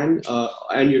can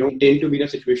intend to be in a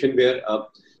situation where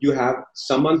you have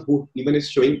someone who even is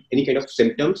showing any kind of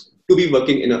symptoms to be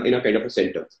working in a kind of a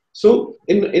center. So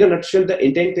in a nutshell, the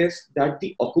intent is that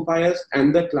the occupiers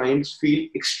and the clients feel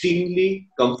extremely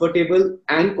comfortable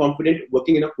and confident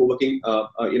working in a co-working,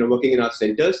 working in our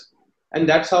centers. And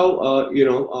that's how,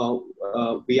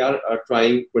 we are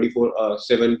trying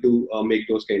 24/7 to make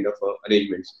those kind of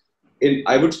arrangements.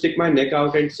 I would stick my neck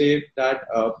out and say that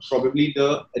probably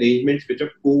the arrangements which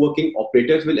our co-working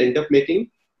operators will end up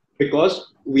making,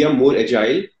 because we are more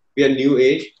agile, we are new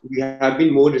age, we have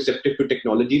been more receptive to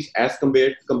technologies as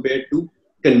compared to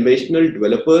conventional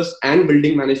developers and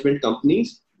building management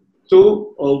companies.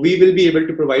 So we will be able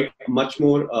to provide much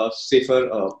more safer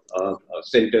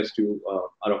centers to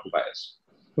our occupiers.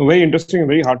 Very interesting,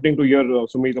 very heartening to hear,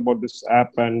 Sumit, about this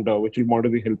app and which will monitor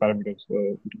the health parameters.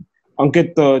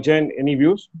 Ankit, Jain, any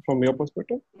views from your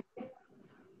perspective?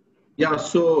 Yeah,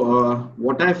 so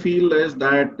what I feel is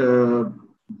that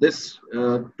this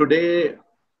today,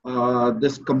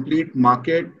 this complete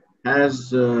market has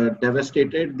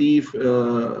devastated the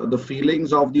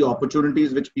feelings of the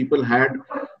opportunities which people had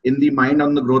in the mind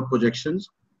on the growth projections.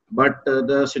 But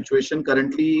the situation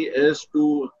currently is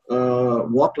to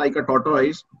walk like a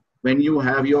tortoise. When you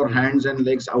have your hands and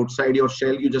legs outside your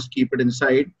shell, you just keep it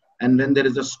inside. And when there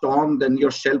is a storm, then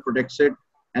your shell protects it.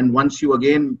 And once you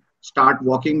again start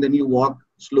walking, then you walk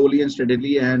slowly and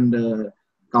steadily and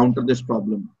counter this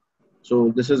problem.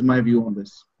 So this is my view on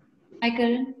this. Hi,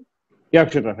 Karan. Yeah,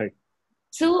 Akshita, hi.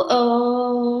 So,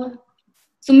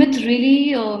 Sumit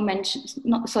really mentioned,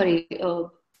 no, sorry.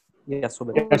 Yeah,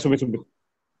 Sumit. Yeah, Sumit.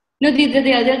 No,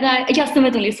 the other guy, yeah,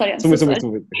 Sumit only, sorry.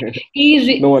 Sumit.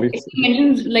 He No worries.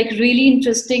 mentioned like really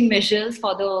interesting measures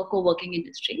for the co-working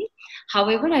industry.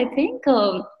 However, I think,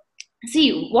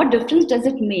 see, what difference does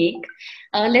it make?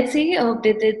 Let's say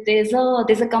there's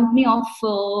a company of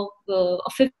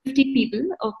 50 people.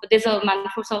 There's a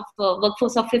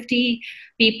workforce of 50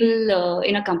 people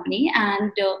in a company,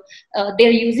 and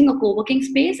they're using a co-working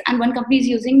space, and one company is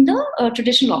using the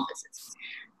traditional offices.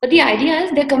 But the idea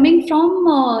is they're coming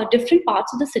from different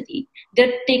parts of the city.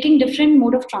 They're taking different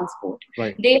mode of transport.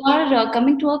 Right. They are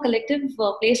coming to a collective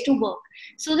place to work.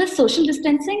 So the social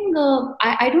distancing,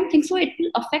 I don't think so. It will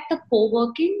affect the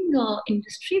co-working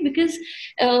industry because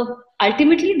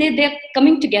ultimately they're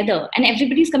coming together and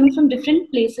everybody's coming from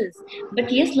different places.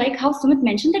 But yes, like how Sumit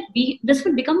mentioned that this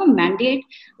will become a mandate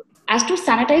as to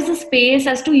sanitize the space,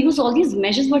 as to use all these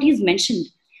measures what he's mentioned.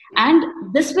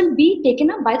 And this will be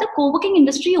taken up by the co-working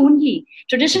industry only.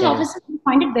 Traditional offices will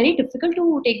find it very difficult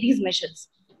to take these measures.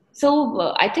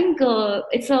 So I think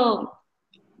there's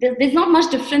not much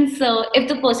difference if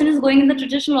the person is going in the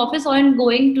traditional office or in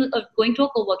going to a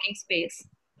co-working space.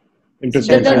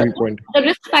 Interesting point. The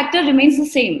risk factor remains the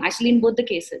same actually in both the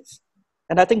cases.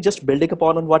 And I think just building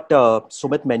upon what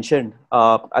Sumit mentioned,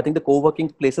 I think the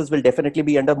co-working places will definitely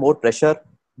be under more pressure,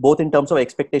 both in terms of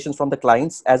expectations from the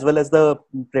clients as well as the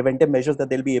preventive measures that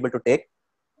they'll be able to take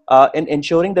in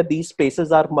ensuring that these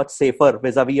spaces are much safer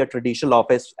vis-a-vis a traditional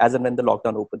office as and when the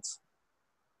lockdown opens.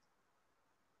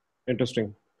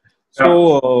 Interesting.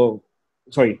 So,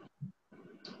 sorry.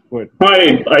 Go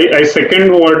ahead. I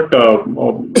second what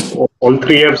all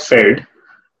three have said.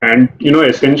 And,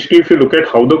 essentially, if you look at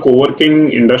how the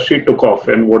co-working industry took off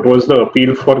and what was the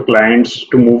appeal for clients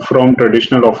to move from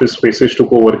traditional office spaces to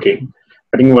co-working,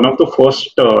 I think one of the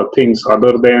first things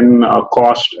other than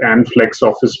cost and flex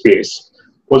office space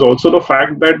was also the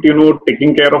fact that,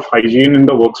 taking care of hygiene in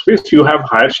the workspace, you have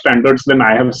higher standards than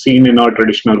I have seen in a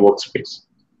traditional workspace,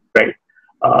 right?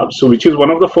 So which is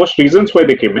one of the first reasons why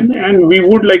they came in. And we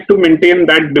would like to maintain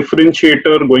that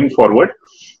differentiator going forward.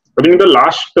 I mean, the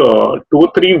last 2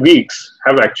 or 3 weeks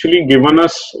have actually given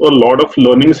us a lot of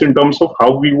learnings in terms of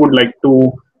how we would like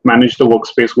to manage the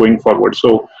workspace going forward.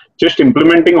 So just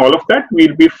implementing all of that,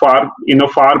 we'll be in a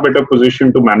far better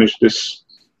position to manage this.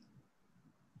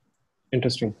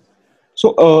 Interesting.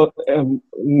 So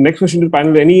next question to the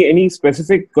panel, any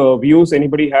specific views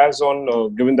anybody has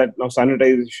on, given that now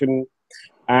sanitization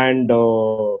and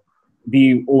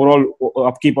the overall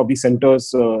upkeep of the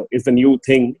centers is the new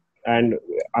thing, and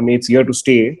I mean, it's here to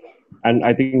stay, and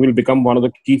I think will become one of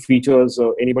the key features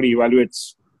anybody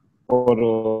evaluates for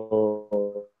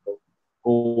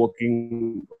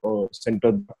co-working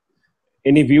center.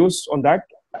 Any views on that?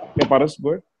 Yeah, Paras, go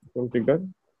ahead. Don't take that.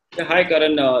 Yeah, hi,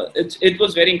 Karan. It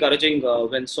was very encouraging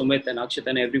when Sumit and Akshit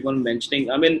and everyone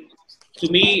mentioning. I mean,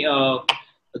 to me,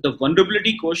 the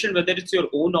vulnerability quotient, whether it's your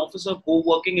own office or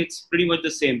co-working, it's pretty much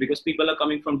the same because people are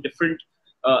coming from different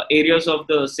areas of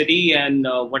the city and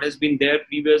what has been their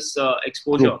previous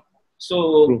exposure. True.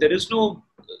 So True. there is no,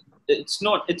 it's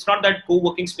not that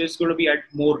co-working space is going to be at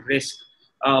more risk.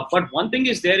 But one thing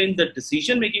is there in the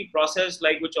decision-making process,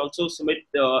 like which also Sumit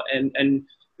and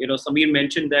Samir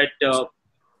mentioned that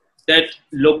that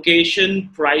location,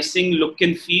 pricing, look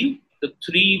and feel, the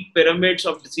 3 pyramids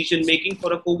of decision-making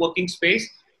for a co-working space.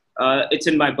 It's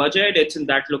in my budget, it's in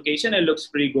that location, it looks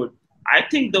pretty good. I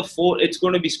think it's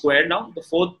going to be squared now. The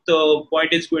fourth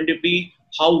point is going to be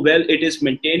how well it is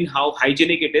maintained, how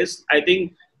hygienic it is. I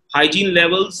think hygiene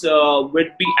levels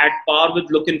would be at par with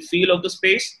look and feel of the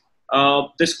space.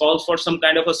 This calls for some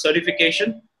kind of a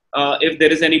certification. if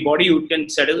there is any body who can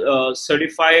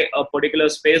certify a particular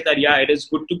space that yeah, it is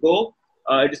good to go.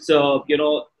 It's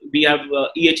we have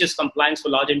EHS compliance for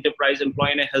large enterprise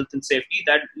employee and health and safety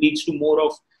that leads to more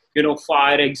of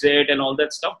fire exit and all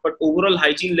that stuff. But overall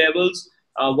hygiene levels,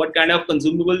 what kind of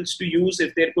consumables to use,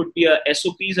 if there could be a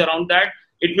SOPs around that,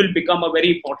 it will become a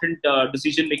very important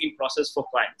decision making process for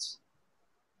clients.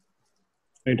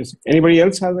 Interesting. Anybody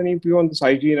else has any view on this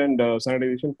hygiene and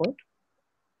sanitization point?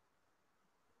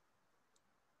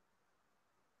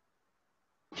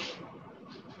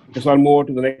 So I'll move on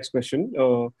to the next question.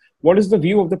 What is the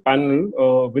view of the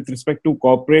panel with respect to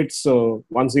corporates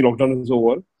once the lockdown is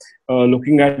over,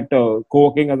 looking at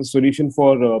co-working as a solution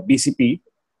for BCP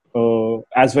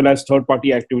as well as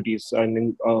third-party activities?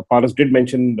 And Paras did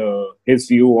mention his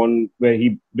view on where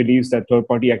he believes that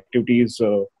third-party activities,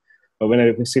 when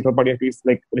I say third-party activities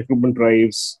like recruitment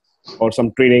drives or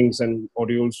some trainings and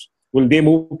audios, will they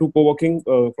move to co-working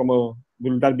will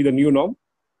that be the new norm?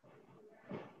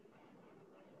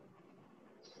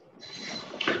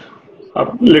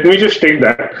 Let me just take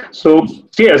that. So,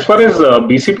 see, as far as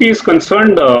BCP is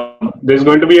concerned, there's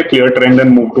going to be a clear trend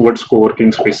and move towards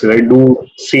co-working spaces. I do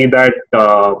see that,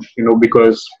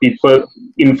 because people,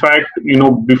 in fact,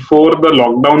 before the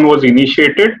lockdown was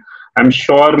initiated, I'm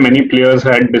sure many players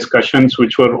had discussions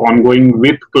which were ongoing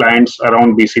with clients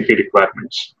around BCP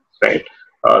requirements, right?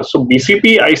 So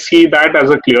BCP, I see that as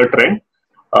a clear trend.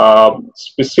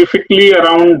 Specifically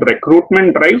around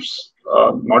recruitment drives,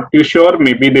 not too sure.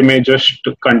 Maybe they may just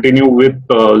continue with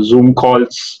Zoom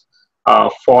calls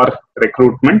for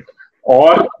recruitment,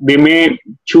 or they may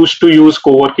choose to use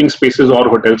co-working spaces or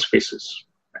hotel spaces.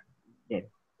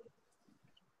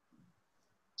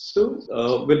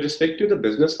 So, with respect to the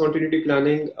business continuity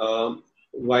planning,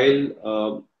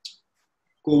 while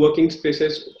co-working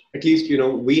spaces, at least,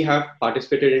 we have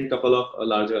participated in a couple of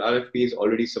larger RFPs,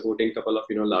 already supporting a couple of,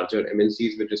 larger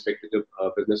MNCs with respect to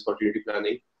the business continuity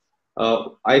planning.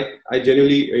 I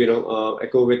genuinely,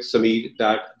 echo with Sameer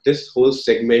that this whole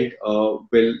segment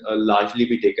will largely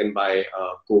be taken by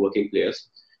co-working players.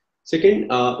 Second,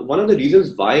 one of the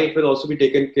reasons why it will also be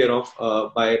taken care of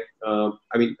by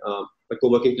the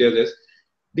co-working players is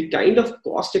the kind of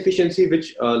cost efficiency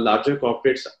which larger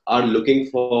corporates are looking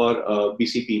for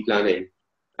BCP planning,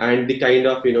 and the kind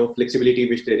of flexibility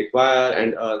which they require,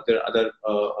 and there are other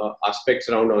aspects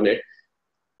around on it.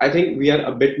 I think we are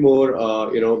a bit more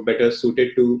better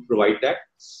suited to provide that.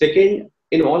 Second,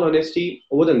 in all honesty,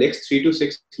 over the next 3 to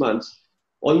 6 months,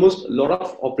 almost a lot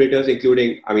of operators,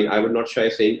 including, I would not shy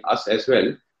saying us as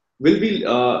well, will be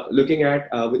looking at,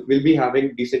 will be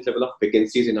having decent level of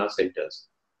vacancies in our centers.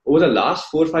 Over the last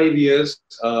 4 or 5 years,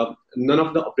 none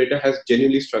of the operator has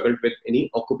genuinely struggled with any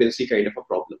occupancy kind of a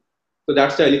problem. So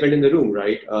that's the elephant in the room,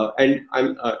 right? And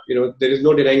there is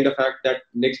no denying the fact that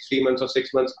next 3 months or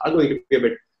 6 months are going to be a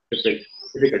bit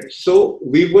difficult. So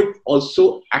we would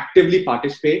also actively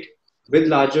participate with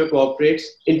larger corporates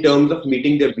in terms of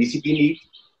meeting their BCP needs.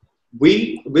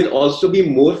 We will also be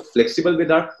more flexible with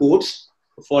our quotes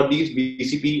for these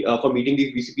BCP, for meeting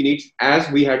these BCP needs, as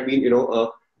we had been,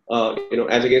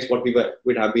 as against what we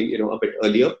would have been, a bit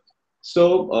earlier.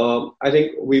 So I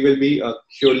think we will be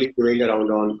surely going around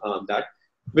on that.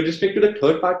 With respect to the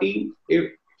third party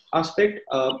aspect,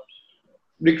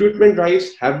 recruitment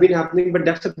drives have been happening, but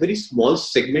that's a very small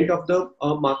segment of the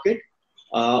market.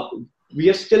 We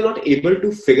are still not able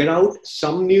to figure out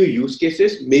some new use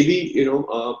cases. Maybe,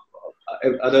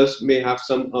 others may have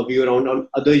some view around on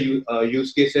other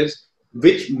use cases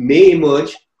which may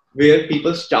emerge, where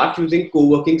people start using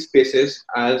co-working spaces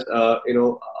as a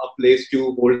place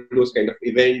to hold those kind of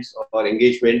events or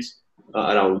engagements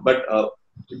around. But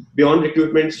beyond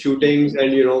recruitment, shootings,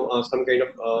 and some kind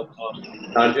of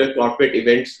larger corporate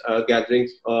events,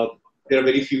 gatherings, there are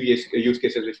very few use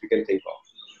cases which we can think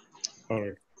of. All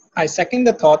right. I second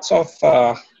the thoughts of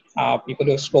people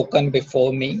who have spoken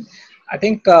before me. I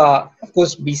think, of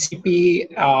course,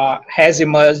 BCP has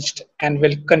emerged and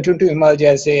will continue to emerge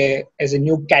as a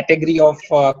new category of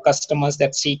customers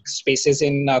that seek spaces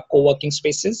in co-working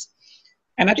spaces.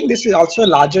 And I think this is also a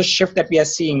larger shift that we are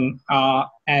seeing,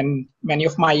 and many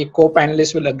of my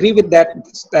co-panelists will agree with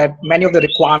that many of the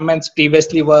requirements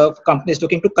previously were companies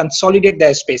looking to consolidate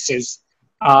their spaces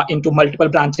into multiple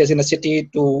branches in a city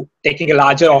to taking a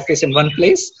larger office in one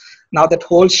place. Now that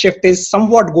whole shift is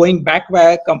somewhat going back,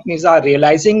 where companies are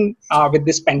realizing with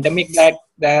this pandemic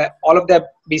that all of their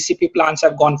BCP plans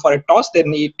have gone for a toss. They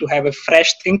need to have a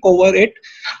fresh think over it.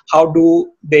 How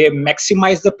do they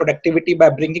maximize the productivity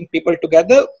by bringing people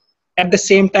together, at the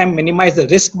same time minimize the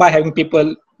risk by having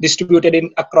people distributed in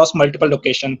across multiple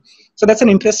locations. So that's an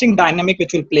interesting dynamic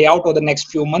which will play out over the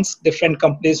next few months. Different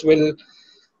companies will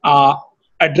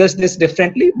address this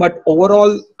differently, but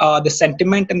overall, the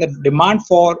sentiment and the demand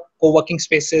for co-working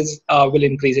spaces will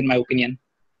increase, in my opinion.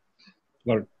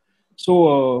 Got it.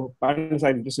 So, parents,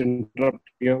 I just interrupt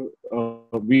here.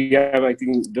 We have, I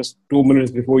think, just 2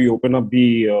 minutes before you open up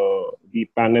the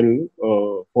panel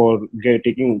for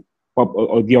taking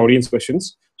the audience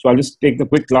questions. So, I'll just take the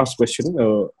quick last question.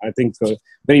 I think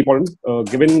very important,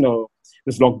 given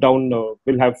this lockdown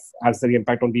has the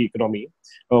impact on the economy.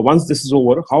 Once this is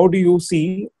over, how do you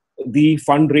see the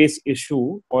fundraise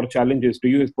issue or challenges? Do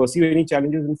you perceive any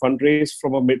challenges in fundraise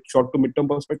from a short to mid-term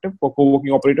perspective for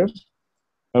co-working operators?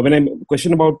 When I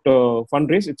question about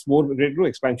fundraise, it's more related to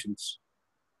expansions.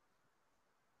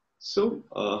 So,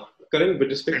 Karan, with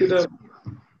respect to the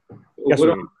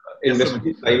overall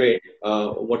investment climate,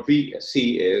 what we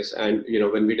see is, and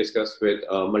when we discuss with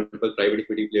multiple private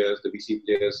equity players, the VC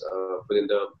players within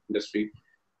the industry,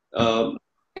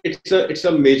 it's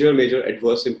a major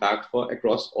adverse impact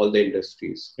across all the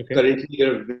industries. Okay. Currently,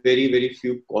 there are very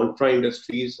few contra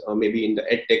industries, maybe in the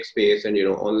edtech space and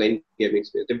online gaming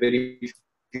space. There are very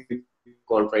few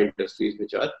contra industries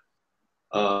which are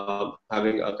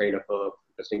having a kind of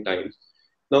interesting times.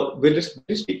 Now, when you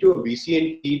speak to a VC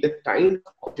and see the kind of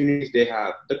opportunities they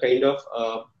have, the kind of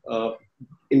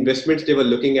investments they were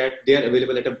looking at, they are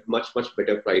available at a much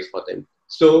better price for them.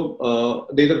 So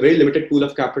there's a very limited pool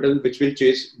of capital which will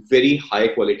chase very high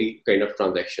quality kind of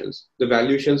transactions. The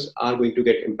valuations are going to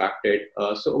get impacted.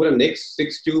 So over the next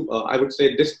I would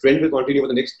say this trend will continue over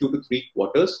the next 2 to 3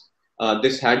 quarters.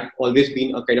 This had always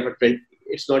been a kind of a trend.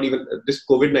 It's not even, this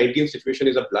COVID-19 situation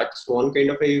is a black swan kind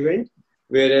of an event,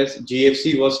 whereas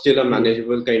GFC was still a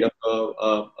manageable kind of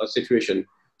a situation.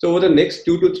 So over the next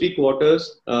 2 to 3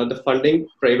 quarters, the funding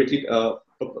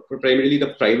primarily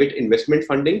the private investment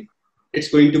funding, it's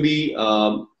going to be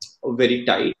very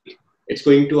tight. It's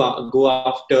going to go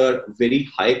after very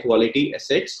high quality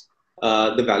assets.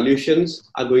 The valuations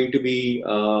are going to be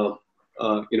a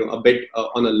bit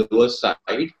on a lower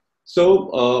side.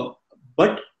 So,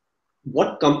 but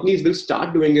what companies will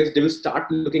start doing is they will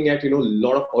start looking at a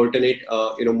lot of alternate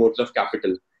modes of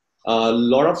capital. A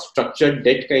lot of structured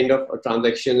debt kind of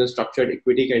transactions and structured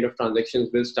equity kind of transactions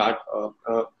will start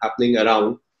happening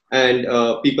around, and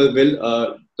people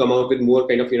will come out with more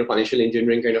kind of financial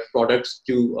engineering kind of products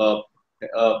to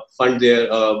fund their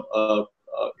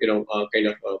kind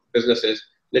of businesses.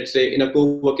 Let's say in a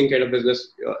co-working kind of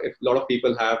business, if a lot of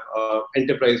people have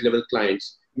enterprise level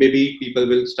clients, maybe people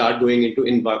will start going into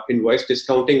invoice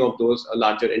discounting of those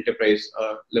larger enterprise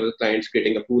level clients,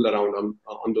 creating a pool around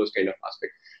on those kind of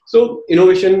aspects. So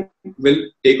innovation will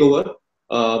take over,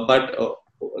 but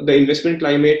the investment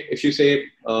climate, if you say,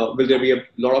 will there be a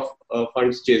lot of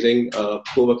funds chasing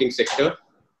co-working sector?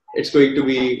 It's going to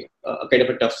be a kind of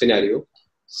a tough scenario.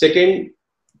 Second,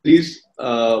 please,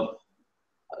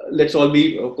 let's all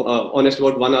be honest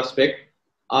about one aspect.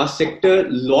 Our sector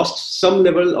lost some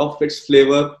level of its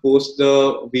flavor post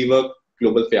the WeWork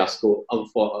global fiasco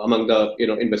among the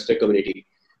investor community.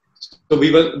 So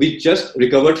we just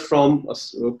recovered from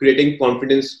creating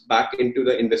confidence back into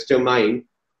the investor mind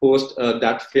post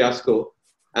that fiasco,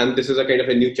 and this is a kind of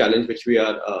a new challenge which we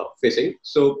are facing.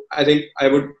 So I think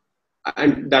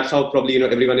and that's how probably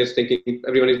everyone is thinking.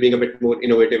 Everyone is being a bit more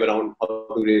innovative around how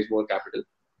to raise more capital.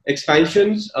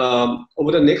 Expansions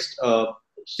over the next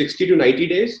 60 to 90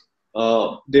 days,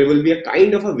 there will be a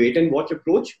kind of a wait and watch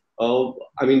approach.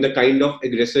 I mean, the kind of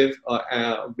aggressive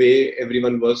way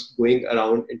everyone was going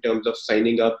around in terms of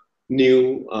signing up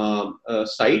new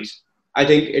sites. I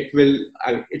think it will.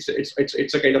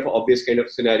 It's a kind of obvious kind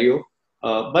of scenario.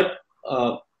 But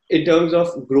in terms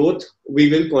of growth,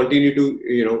 we will continue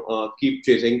to keep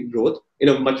chasing growth in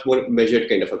a much more measured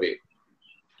kind of a way.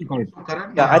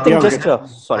 Karan, I think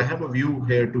I have a view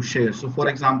here to share. So, for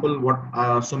example, what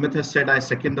Sumit has said, I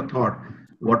second the thought.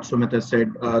 What Sumit has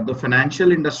said, the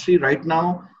financial industry right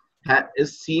now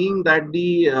is seeing that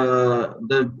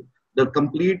the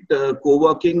complete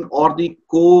co-working or the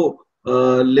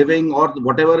co-living or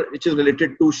whatever which is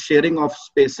related to sharing of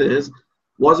spaces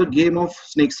was a game of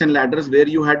snakes and ladders where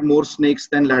you had more snakes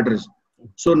than ladders.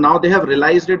 So now they have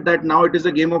realized it that now it is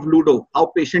a game of Ludo. How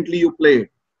patiently you play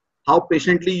it. How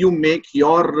patiently you make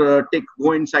your tick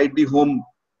go inside the home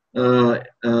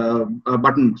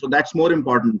button. So that's more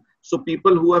important. So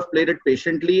people who have played it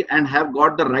patiently and have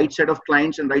got the right set of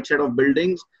clients and right set of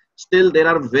buildings, still there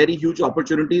are very huge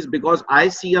opportunities because I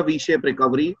see a V-shaped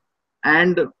recovery,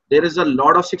 and there is a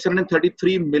lot of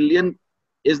 633 million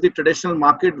is the traditional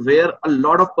market where a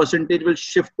lot of percentage will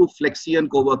shift to flexi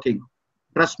and co-working.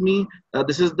 Trust me,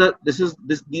 these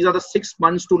are the 6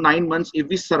 months to 9 months. If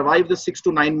we survive the 6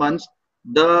 to 9 months,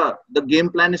 the game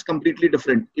plan is completely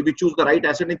different. If we choose the right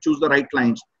asset and choose the right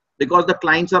clients, because the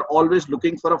clients are always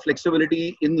looking for a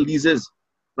flexibility in leases.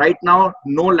 Right now,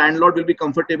 no landlord will be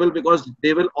comfortable because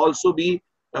they will also be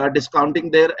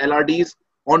discounting their LRDs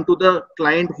onto the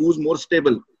client who's more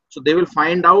stable. So they will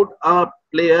find out a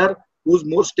player who's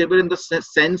more stable in the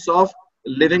sense of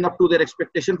living up to their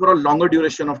expectation for a longer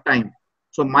duration of time.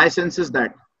 So my sense is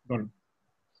that. Got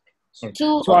it.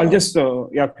 So, I'll just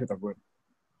yeah, Kshita, go ahead.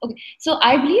 okay, so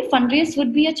I believe fundraise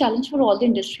would be a challenge for all the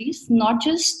industries, not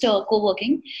just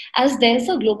co-working, as there's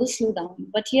a global slowdown.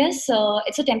 But yes,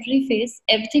 it's a temporary phase.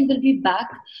 Everything will be back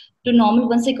to normal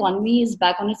once the economy is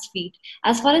back on its feet.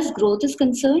 As far as growth is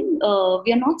concerned,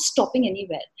 we are not stopping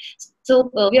anywhere.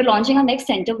 So we are launching our next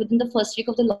center within the first week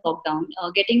of the lockdown,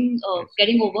 getting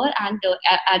over and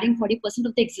adding 40%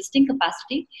 of the existing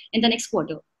capacity in the next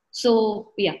quarter.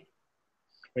 So yeah.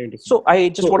 So I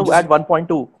just want to add one point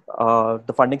to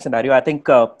the funding scenario. I think,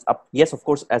 yes, of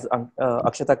course, as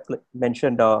Akshata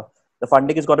mentioned, the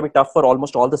funding is going to be tough for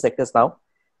almost all the sectors now.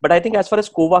 But I think as far as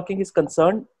co-working is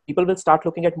concerned, people will start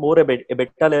looking at more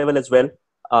EBITDA level as well,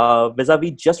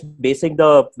 vis-a-vis just basing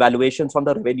the valuations on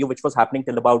the revenue, which was happening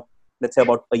till about, let's say,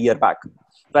 about a year back.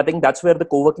 So I think that's where the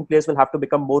co-working players will have to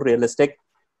become more realistic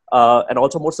and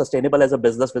also more sustainable as a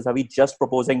business vis-a-vis just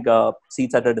proposing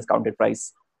seats at a discounted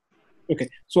price. Okay,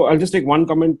 so I'll just take one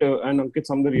comment, and Ankit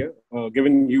Samdaria,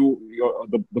 given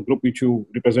the group which you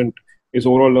represent is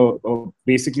overall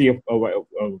basically a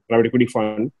private equity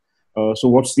fund. So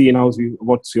what's the in-house view?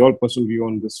 What's your personal view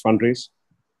on this fundraise?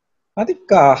 I think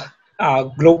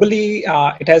globally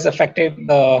it has affected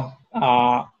the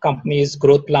company's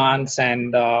growth plans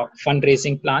and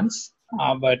fundraising plans.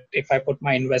 But if I put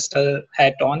my investor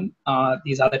hat on,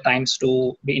 these are the times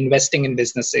to be investing in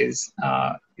businesses.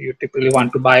 You typically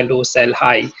want to buy low, sell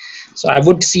high. So I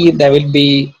would see there will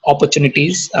be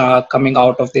opportunities coming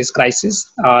out of this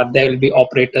crisis. There will be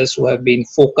operators who have been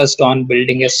focused on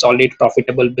building a solid,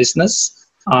 profitable business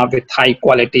with high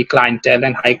quality clientele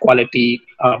and high quality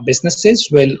businesses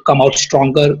will come out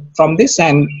stronger from this,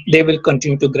 and they will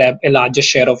continue to grab a larger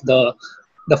share of the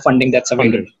funding that's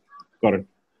available. Got it.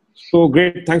 So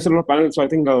great, thanks a lot, panel. So I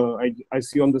think I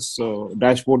see on this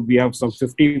dashboard we have some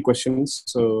 50 questions.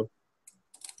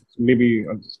 Maybe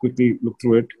I'll just quickly look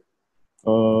through it.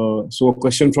 So a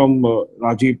question from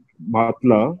Rajiv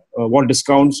Bhatla. What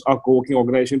discounts are co-working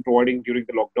organization providing during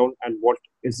the lockdown, and what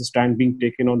is the stand being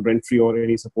taken on rent-free or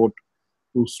any support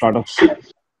to startups?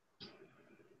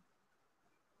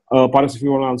 Paras, if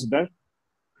you want to answer that.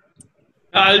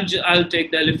 I'll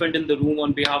take the elephant in the room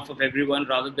on behalf of everyone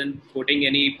rather than putting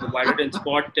any provider in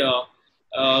spot.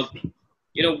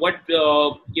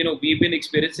 We've been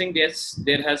experiencing. Yes,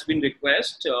 there has been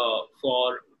request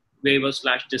for waiver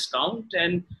 / discount,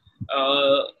 and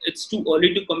it's too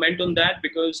early to comment on that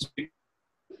because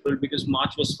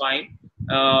March was fine.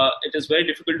 It is very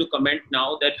difficult to comment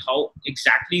now that how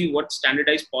exactly what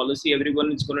standardized policy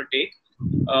everyone is going to take.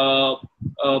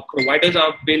 Providers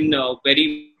have been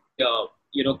very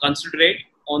considerate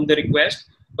on the request,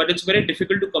 but it's very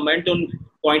difficult to comment on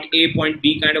point A, point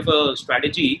B kind of a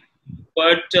strategy.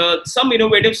 But some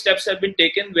innovative steps have been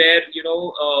taken where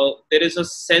there is a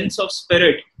sense of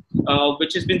spirit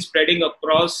which has been spreading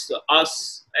across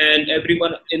us and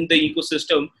everyone in the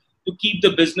ecosystem to keep the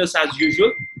business as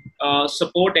usual,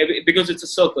 support because it's a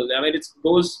circle. I mean, it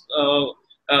goes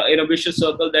in a vicious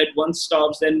circle that once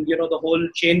stops, then the whole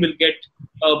chain will get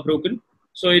broken.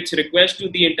 So it's a request to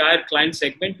the entire client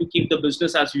segment to keep the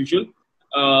business as usual.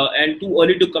 And too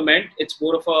early to comment. It's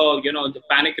more of a the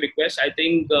panic request. I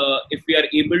think if we are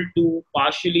able to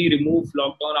partially remove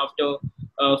lockdown after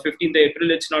 15th April,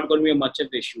 it's not going to be much of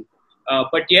an issue.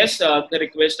 But yes, the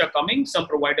requests are coming. Some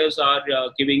providers are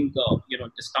giving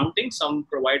discounting. Some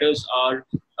providers are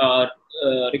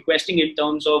requesting in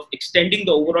terms of extending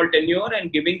the overall tenure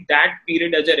and giving that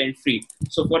period as a rent free.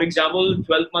 So, for example,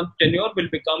 12-month tenure will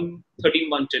become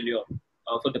 13-month tenure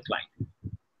for the client.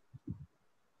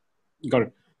 Got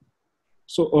it.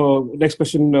 So next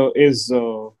question is,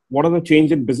 what are the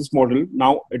change in business model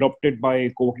now adopted by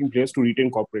co-working players to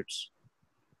retain corporates?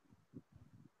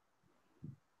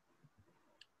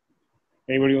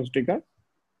 Anybody wants to take that?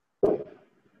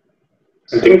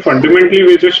 I think fundamentally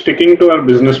we're just sticking to our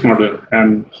business model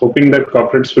and hoping that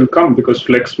corporates will come because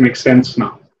flex makes sense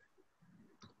now.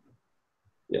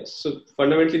 Yes, so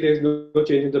fundamentally there's no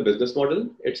change in the business model.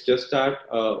 It's just that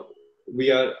we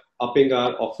are upping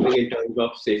our offering in terms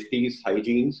of safeties,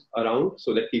 hygienes around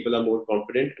so that people are more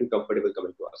confident and comfortable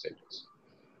coming to our centers.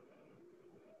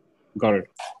 Got it.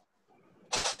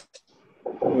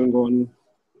 Going on.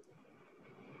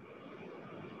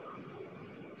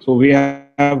 So we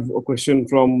have a question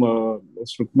from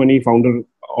Rukmani, founder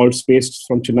Allspace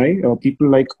from Chennai. People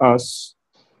like us.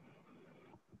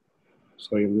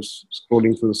 Sorry, I'm just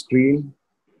scrolling through the screen.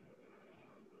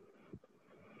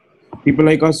 People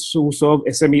like us who serve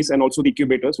SMEs and also the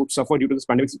incubators would suffer due to this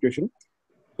pandemic situation.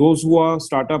 Those who are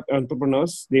startup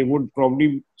entrepreneurs, they would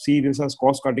probably see this as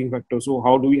cost-cutting factor. So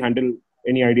how do we handle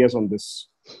any ideas on this?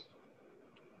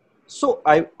 So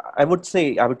I would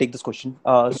say I would take this question.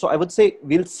 So I would say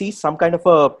we'll see some kind of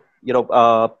a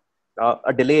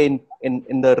delay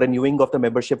in the renewing of the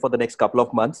membership for the next couple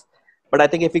of months. But I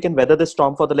think if we can weather the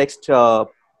storm for the next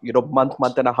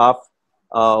month and a half,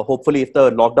 hopefully if the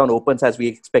lockdown opens as we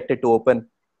expect it to open,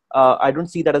 I don't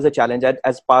see that as a challenge. And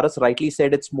as Paras rightly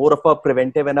said, it's more of a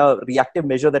preventive and a reactive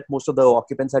measure that most of the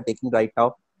occupants are taking right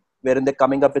now, wherein they're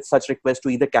coming up with such requests to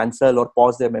either cancel or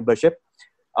pause their membership.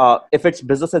 If it's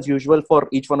business as usual for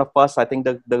each one of us, I think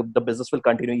the business will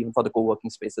continue even for the co-working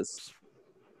spaces.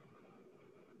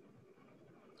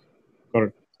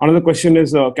 Correct. Another question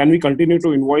is, can we continue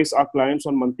to invoice our clients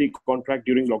on monthly contract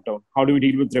during lockdown? How do we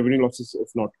deal with revenue losses if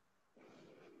not?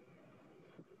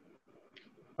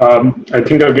 I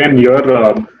think again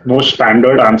your no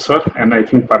standard answer, and I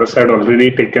think Paras had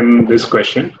already taken this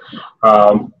question.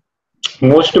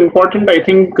 Most important, I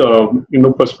think,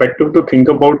 perspective to think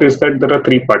about is that there are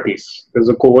three parties. There's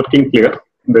a co-working player,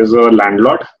 there's a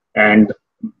landlord, and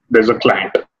there's a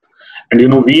client.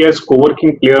 And we as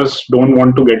co-working players don't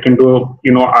want to get into,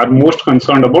 are most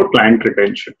concerned about client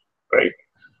retention,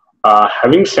 right?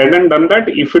 Having said and done that,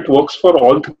 if it works for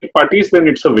all three parties, then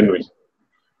it's a win-win.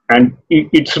 And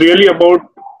it's really about,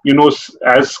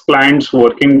 as clients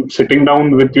working, sitting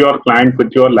down with your client,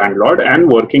 with your landlord and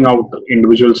working out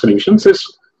individual solutions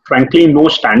is frankly no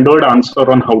standard answer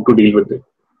on how to deal with it.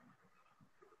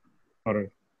 All right.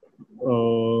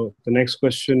 The next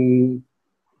question.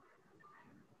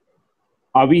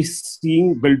 Are we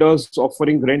seeing builders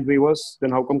offering rent waivers?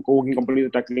 Then how come co-working companies are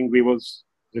tackling waivers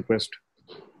request?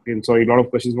 Again, sorry, a lot of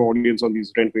questions from audience on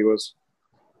these rent waivers.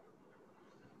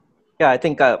 Yeah, I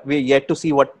think we're yet to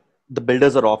see what the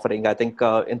builders are offering. I think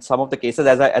in some of the cases,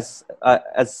 as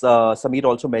Samir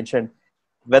also mentioned,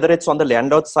 whether it's on the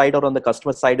landlord side or on the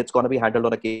customer side, it's going to be handled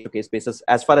on a case-to-case basis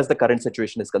as far as the current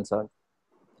situation is concerned.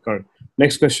 Correct.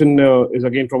 Next question is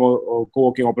again from a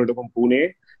co-working operator from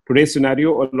Pune. Today's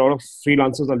scenario, a lot of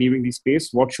freelancers are leaving the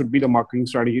space. What should be the marketing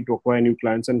strategy to acquire new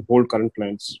clients and hold current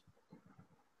clients?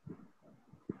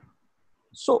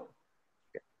 So,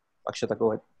 Akshata,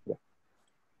 go ahead. Yeah.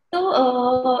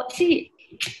 So, see,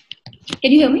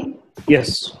 can you hear me?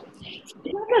 Yes.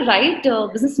 You have the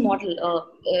right business model.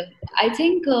 I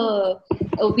think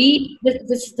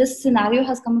this scenario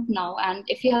has come up now, and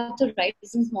if you have the right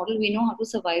business model, we know how to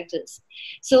survive this.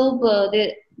 So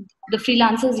the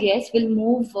freelancers, yes, will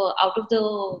move out of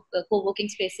the co-working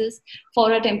spaces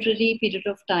for a temporary period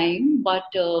of time, but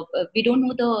we don't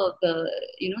know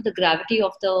the gravity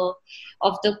of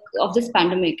this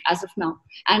pandemic as of now,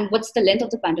 and what's the length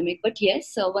of the pandemic. But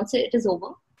yes, once it is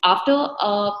over, after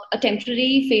a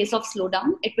temporary phase of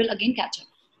slowdown, it will again catch up.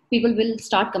 People will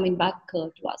start coming back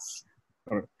to us.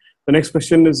 All right. The next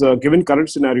question is, given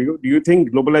current scenario, do you think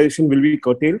globalization will be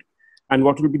curtailed, and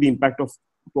what will be the impact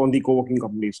on the co-working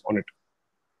companies on it?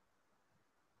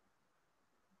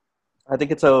 I think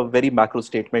it's a very macro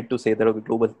statement to say that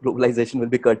globalization will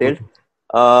be curtailed.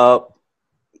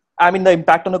 I mean, the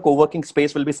impact on the co-working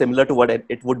space will be similar to what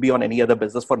it would be on any other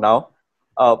business for now.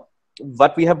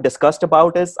 What we have discussed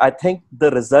about is, I think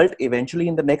the result eventually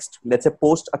in the next, let's say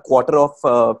post a quarter of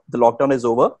the lockdown is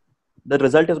over, the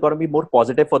result is going to be more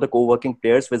positive for the co-working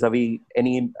players vis-a-vis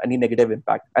any negative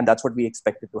impact. And that's what we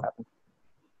expect it to happen.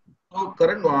 So,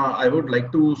 Karan, I would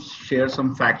like to share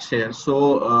some facts here.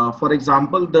 So, for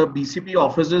example, the BCP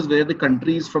offices where the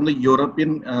countries from the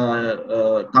European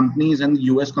companies and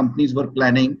US companies were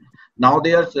planning, now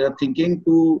they are thinking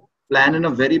to plan in a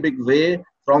very big way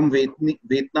from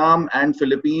Vietnam and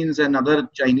Philippines and other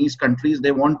Chinese countries.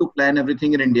 They want to plan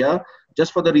everything in India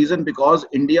just for the reason because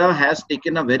India has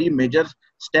taken a very major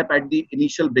step at the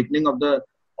initial beginning of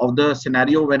the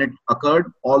scenario when it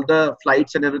occurred. All the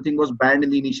flights and everything was banned in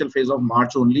the initial phase of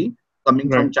March only, coming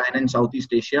from China and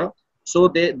Southeast Asia. So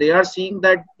they are seeing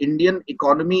that Indian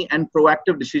economy and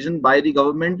proactive decision by the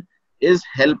government is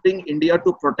helping India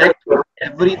to protect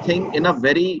everything in a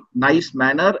very nice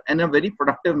manner and a very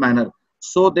productive manner.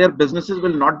 So their businesses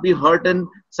will not be hurt in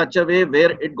such a way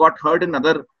where it got hurt in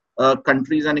other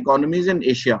countries and economies in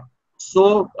Asia.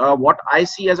 So what I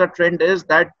see as a trend is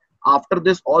that after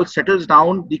this all settles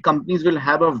down, the companies will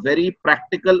have a very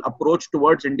practical approach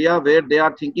towards India, where they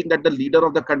are thinking that the leader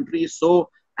of the country is so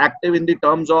active in the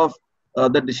terms of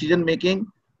the decision making.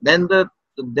 Then the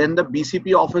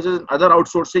BCP offices and other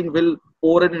outsourcing will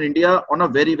pour in India on a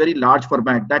very, very large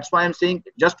format. That's why I'm saying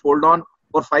just hold on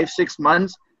for 5-6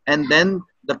 months, and then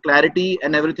the clarity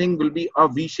and everything will be a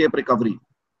V-shaped recovery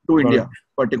to India,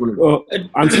 particularly.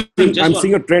 I'm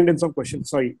seeing a trend in some questions.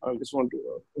 Sorry, I just want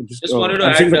to just wanted to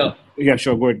add. Yeah,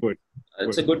 sure. Go ahead.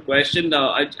 It's a good question.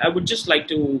 I would just like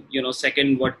to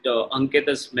second what Ankit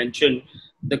has mentioned.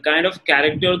 The kind of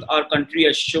character our country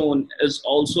has shown is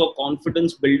also a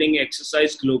confidence building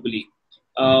exercise globally.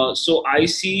 So I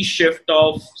see shift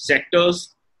of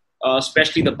sectors,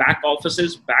 especially the back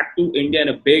offices, back to India in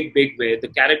a big way. The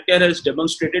character has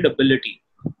demonstrated ability.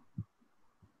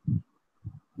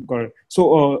 Got it.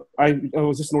 So I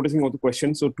was just noticing all the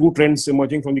questions. So two trends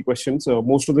emerging from the questions.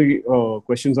 Most of the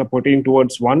questions are pertaining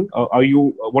towards one.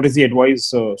 What is the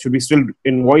advice? Should we still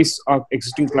invoice our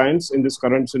existing clients in this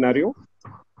current scenario?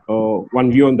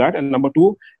 One view on that. And number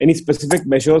two, any specific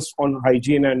measures on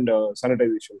hygiene and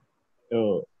sanitization?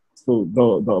 So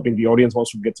the audience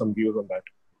wants to get some views on that.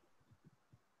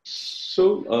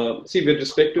 So, see, with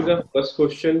respect to the first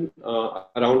question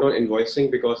around on invoicing,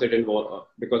 because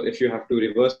if you have to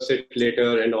reverse it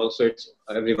later, and also it's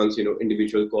everyone's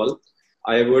individual call,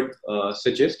 I would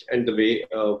suggest, and the way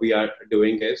we are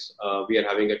doing is we are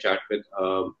having a chat with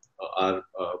our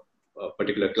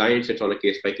particular clients. It's on a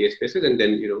case-by-case basis, and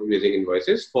then raising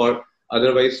invoices.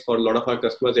 Otherwise, for a lot of our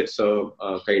customers, it's a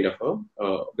kind of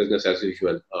a business as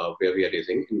usual where we are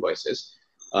raising invoices.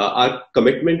 Our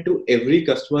commitment to every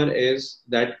customer is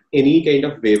that any kind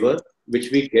of waiver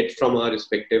which we get from our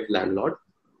respective landlord,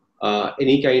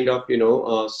 any kind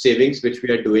of savings which we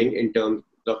are doing in terms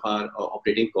of our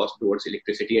operating cost towards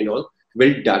electricity and all,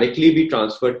 will directly be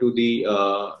transferred to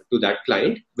that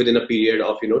client within a period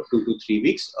of 2 to 3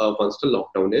 weeks once the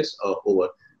lockdown is over.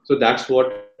 So that's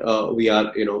what we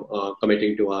are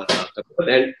committing to our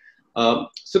customers. And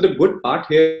so the good part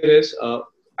here is,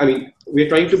 we're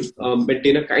trying to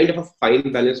maintain a kind of a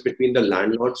fine balance between the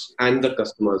landlords and the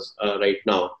customers right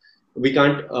now. We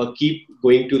can't keep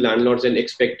going to landlords and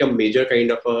expect a major kind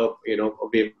of a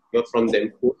waiver from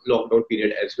them post lockdown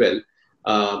period as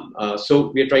well.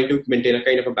 So we are trying to maintain a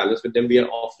kind of a balance with them. We are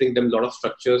offering them a lot of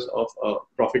structures of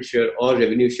profit share or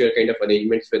revenue share kind of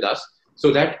arrangements with us,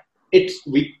 so that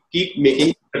we keep making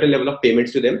a certain level of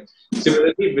payments to them.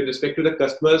 Similarly, with respect to the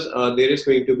customers, there is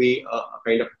going to be a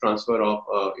kind of transfer of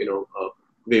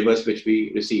waivers which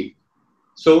we receive.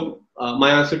 So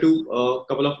my answer to a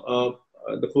couple of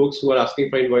the folks who are asking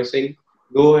for invoicing,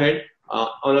 go ahead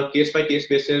on a case-by-case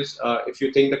basis. If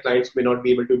you think the clients may not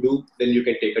be able to do, then you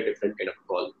can take a different kind of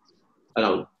call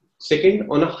around. Second,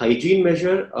 on a hygiene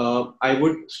measure, I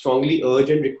would strongly urge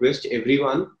and request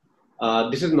everyone.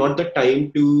 This is not the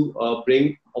time to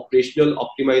bring operational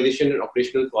optimization and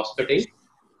operational cost cutting.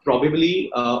 Probably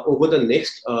over the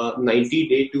next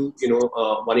 90-day to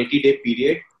 180-day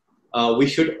period, we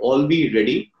should all be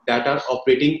ready that our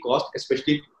operating cost,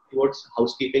 especially towards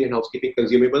housekeeping and housekeeping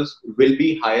consumables, will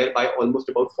be higher by almost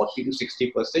about 40 to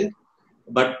 60%.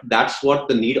 But that's what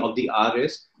the need of the hour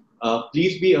is.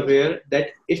 Please be aware that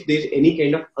if there's any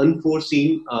kind of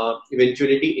unforeseen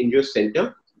eventuality in your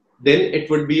center, then it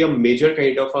would be a major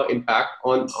kind of impact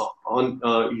on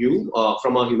you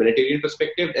from a humanitarian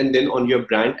perspective, and then on your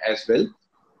brand as well.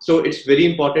 So it's very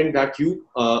important that you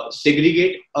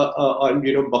segregate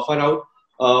and buffer out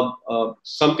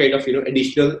some kind of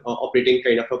additional operating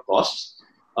kind of a costs.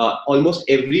 Almost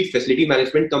every facility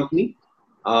management company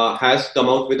has come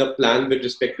out with a plan with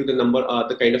respect to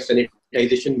the kind of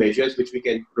sanitization measures which we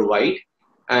can provide,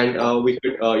 and we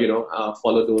could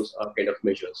follow those kind of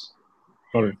measures.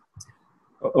 All right.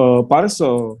 Paras,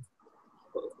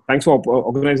 thanks for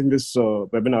organizing this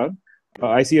webinar.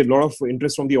 I see a lot of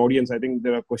interest from the audience. I think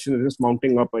there are questions just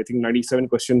mounting up. I think 97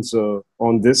 questions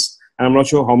on this. And I'm not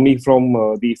sure how many from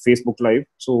the Facebook Live.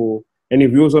 So any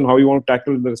views on how you want to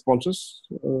tackle the responses?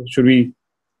 Should we?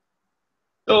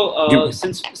 So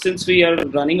since we are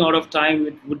running out of time,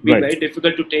 it would be very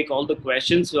difficult to take all the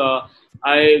questions.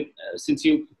 Since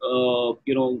you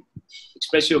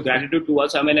express your gratitude to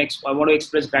us, I want to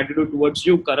express gratitude towards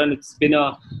you, Karan. It's been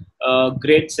a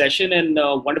great session and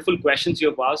wonderful questions you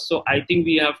have asked. So I think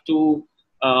we have to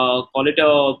call it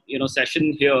a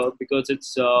session here, because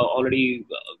it's already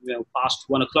past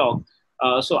 1 o'clock.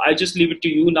 So I just leave it to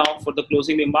you now for the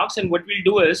closing remarks. And what we'll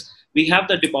do is, we have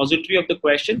the depository of the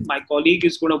question. My colleague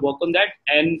is going to work on that,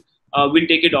 and we'll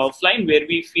take it offline where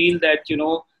we feel that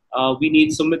we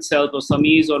need Sumit's help or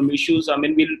Sami's or Mishu's.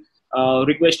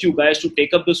 request you guys to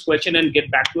take up this question and get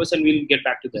back to us, and we'll get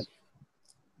back to them.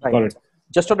 Right. Got it.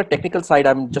 Just on the technical side,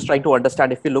 I'm just trying to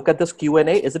understand, if we look at this Q&A,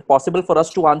 is it possible for us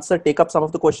to take up some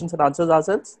of the questions and answers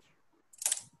ourselves?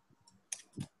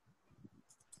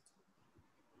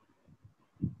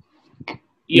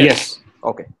 Yes.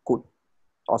 Okay, cool.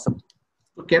 Awesome.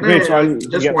 So can Great, so I I'll-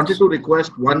 just yeah. wanted to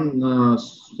request one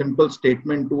simple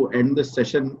statement to end this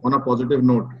session on a positive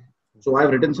note. So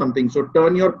I've written something. So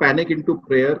turn your panic into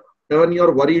prayer, turn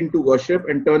your worry into worship,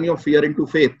 and turn your fear into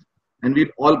faith, and we'll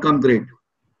all come great.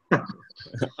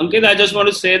 Ankit, I just want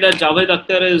to say that Javed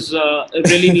Akhtar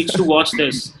really needs to watch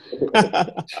this.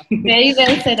 Very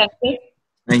well said, Ankit.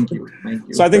 Thank you. Thank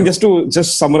you. So I think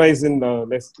just summarize in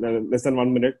less than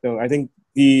 1 minute. I think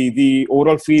the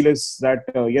overall feel is that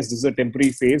yes, this is a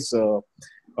temporary phase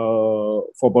for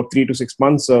about 3 to 6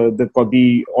 months. All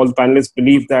the panelists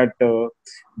believe that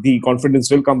the confidence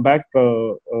will come back.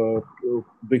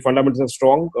 The fundamentals are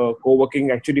strong. Co-working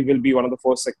actually will be one of the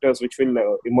first sectors which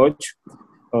will emerge.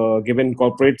 Given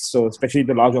corporates, especially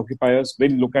the large occupiers,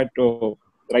 will look at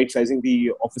right-sizing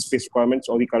the office space requirements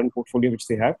or the current portfolio which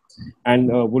they have, and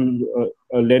will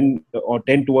lend or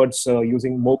tend towards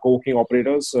using more co-working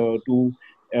operators to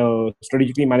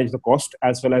strategically manage the cost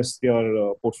as well as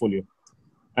their portfolio.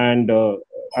 And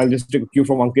I'll just take a cue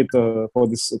from Ankit for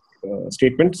this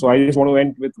statement. So I just want to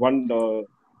end with one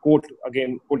quote,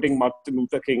 again, quoting Martin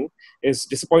Luther King, is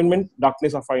disappointment,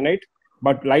 darkness are finite,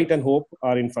 but light and hope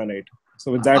are infinite.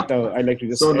 So with that, I'd like to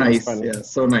just so end nice. this panel. Yeah,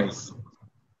 so nice.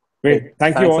 Great.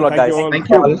 Thank you Thanks all. a lot, guys. Thank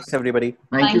you. Thanks, everybody.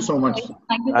 Thank you so much.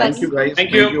 Thank you, Thank guys. you, guys.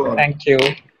 Thank you. all. Thank you.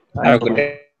 Have a good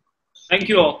day. Thank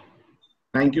you all.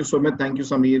 Thank you, Sumit. Thank you,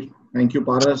 Samir. Thank you,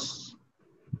 Paras.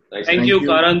 Thank you,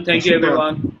 Karan. Thank you, Ashita.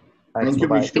 everyone. Thanks, Thank you,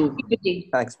 bye-bye. Vishnu.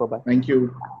 Thanks, bye-bye. Thank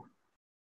you.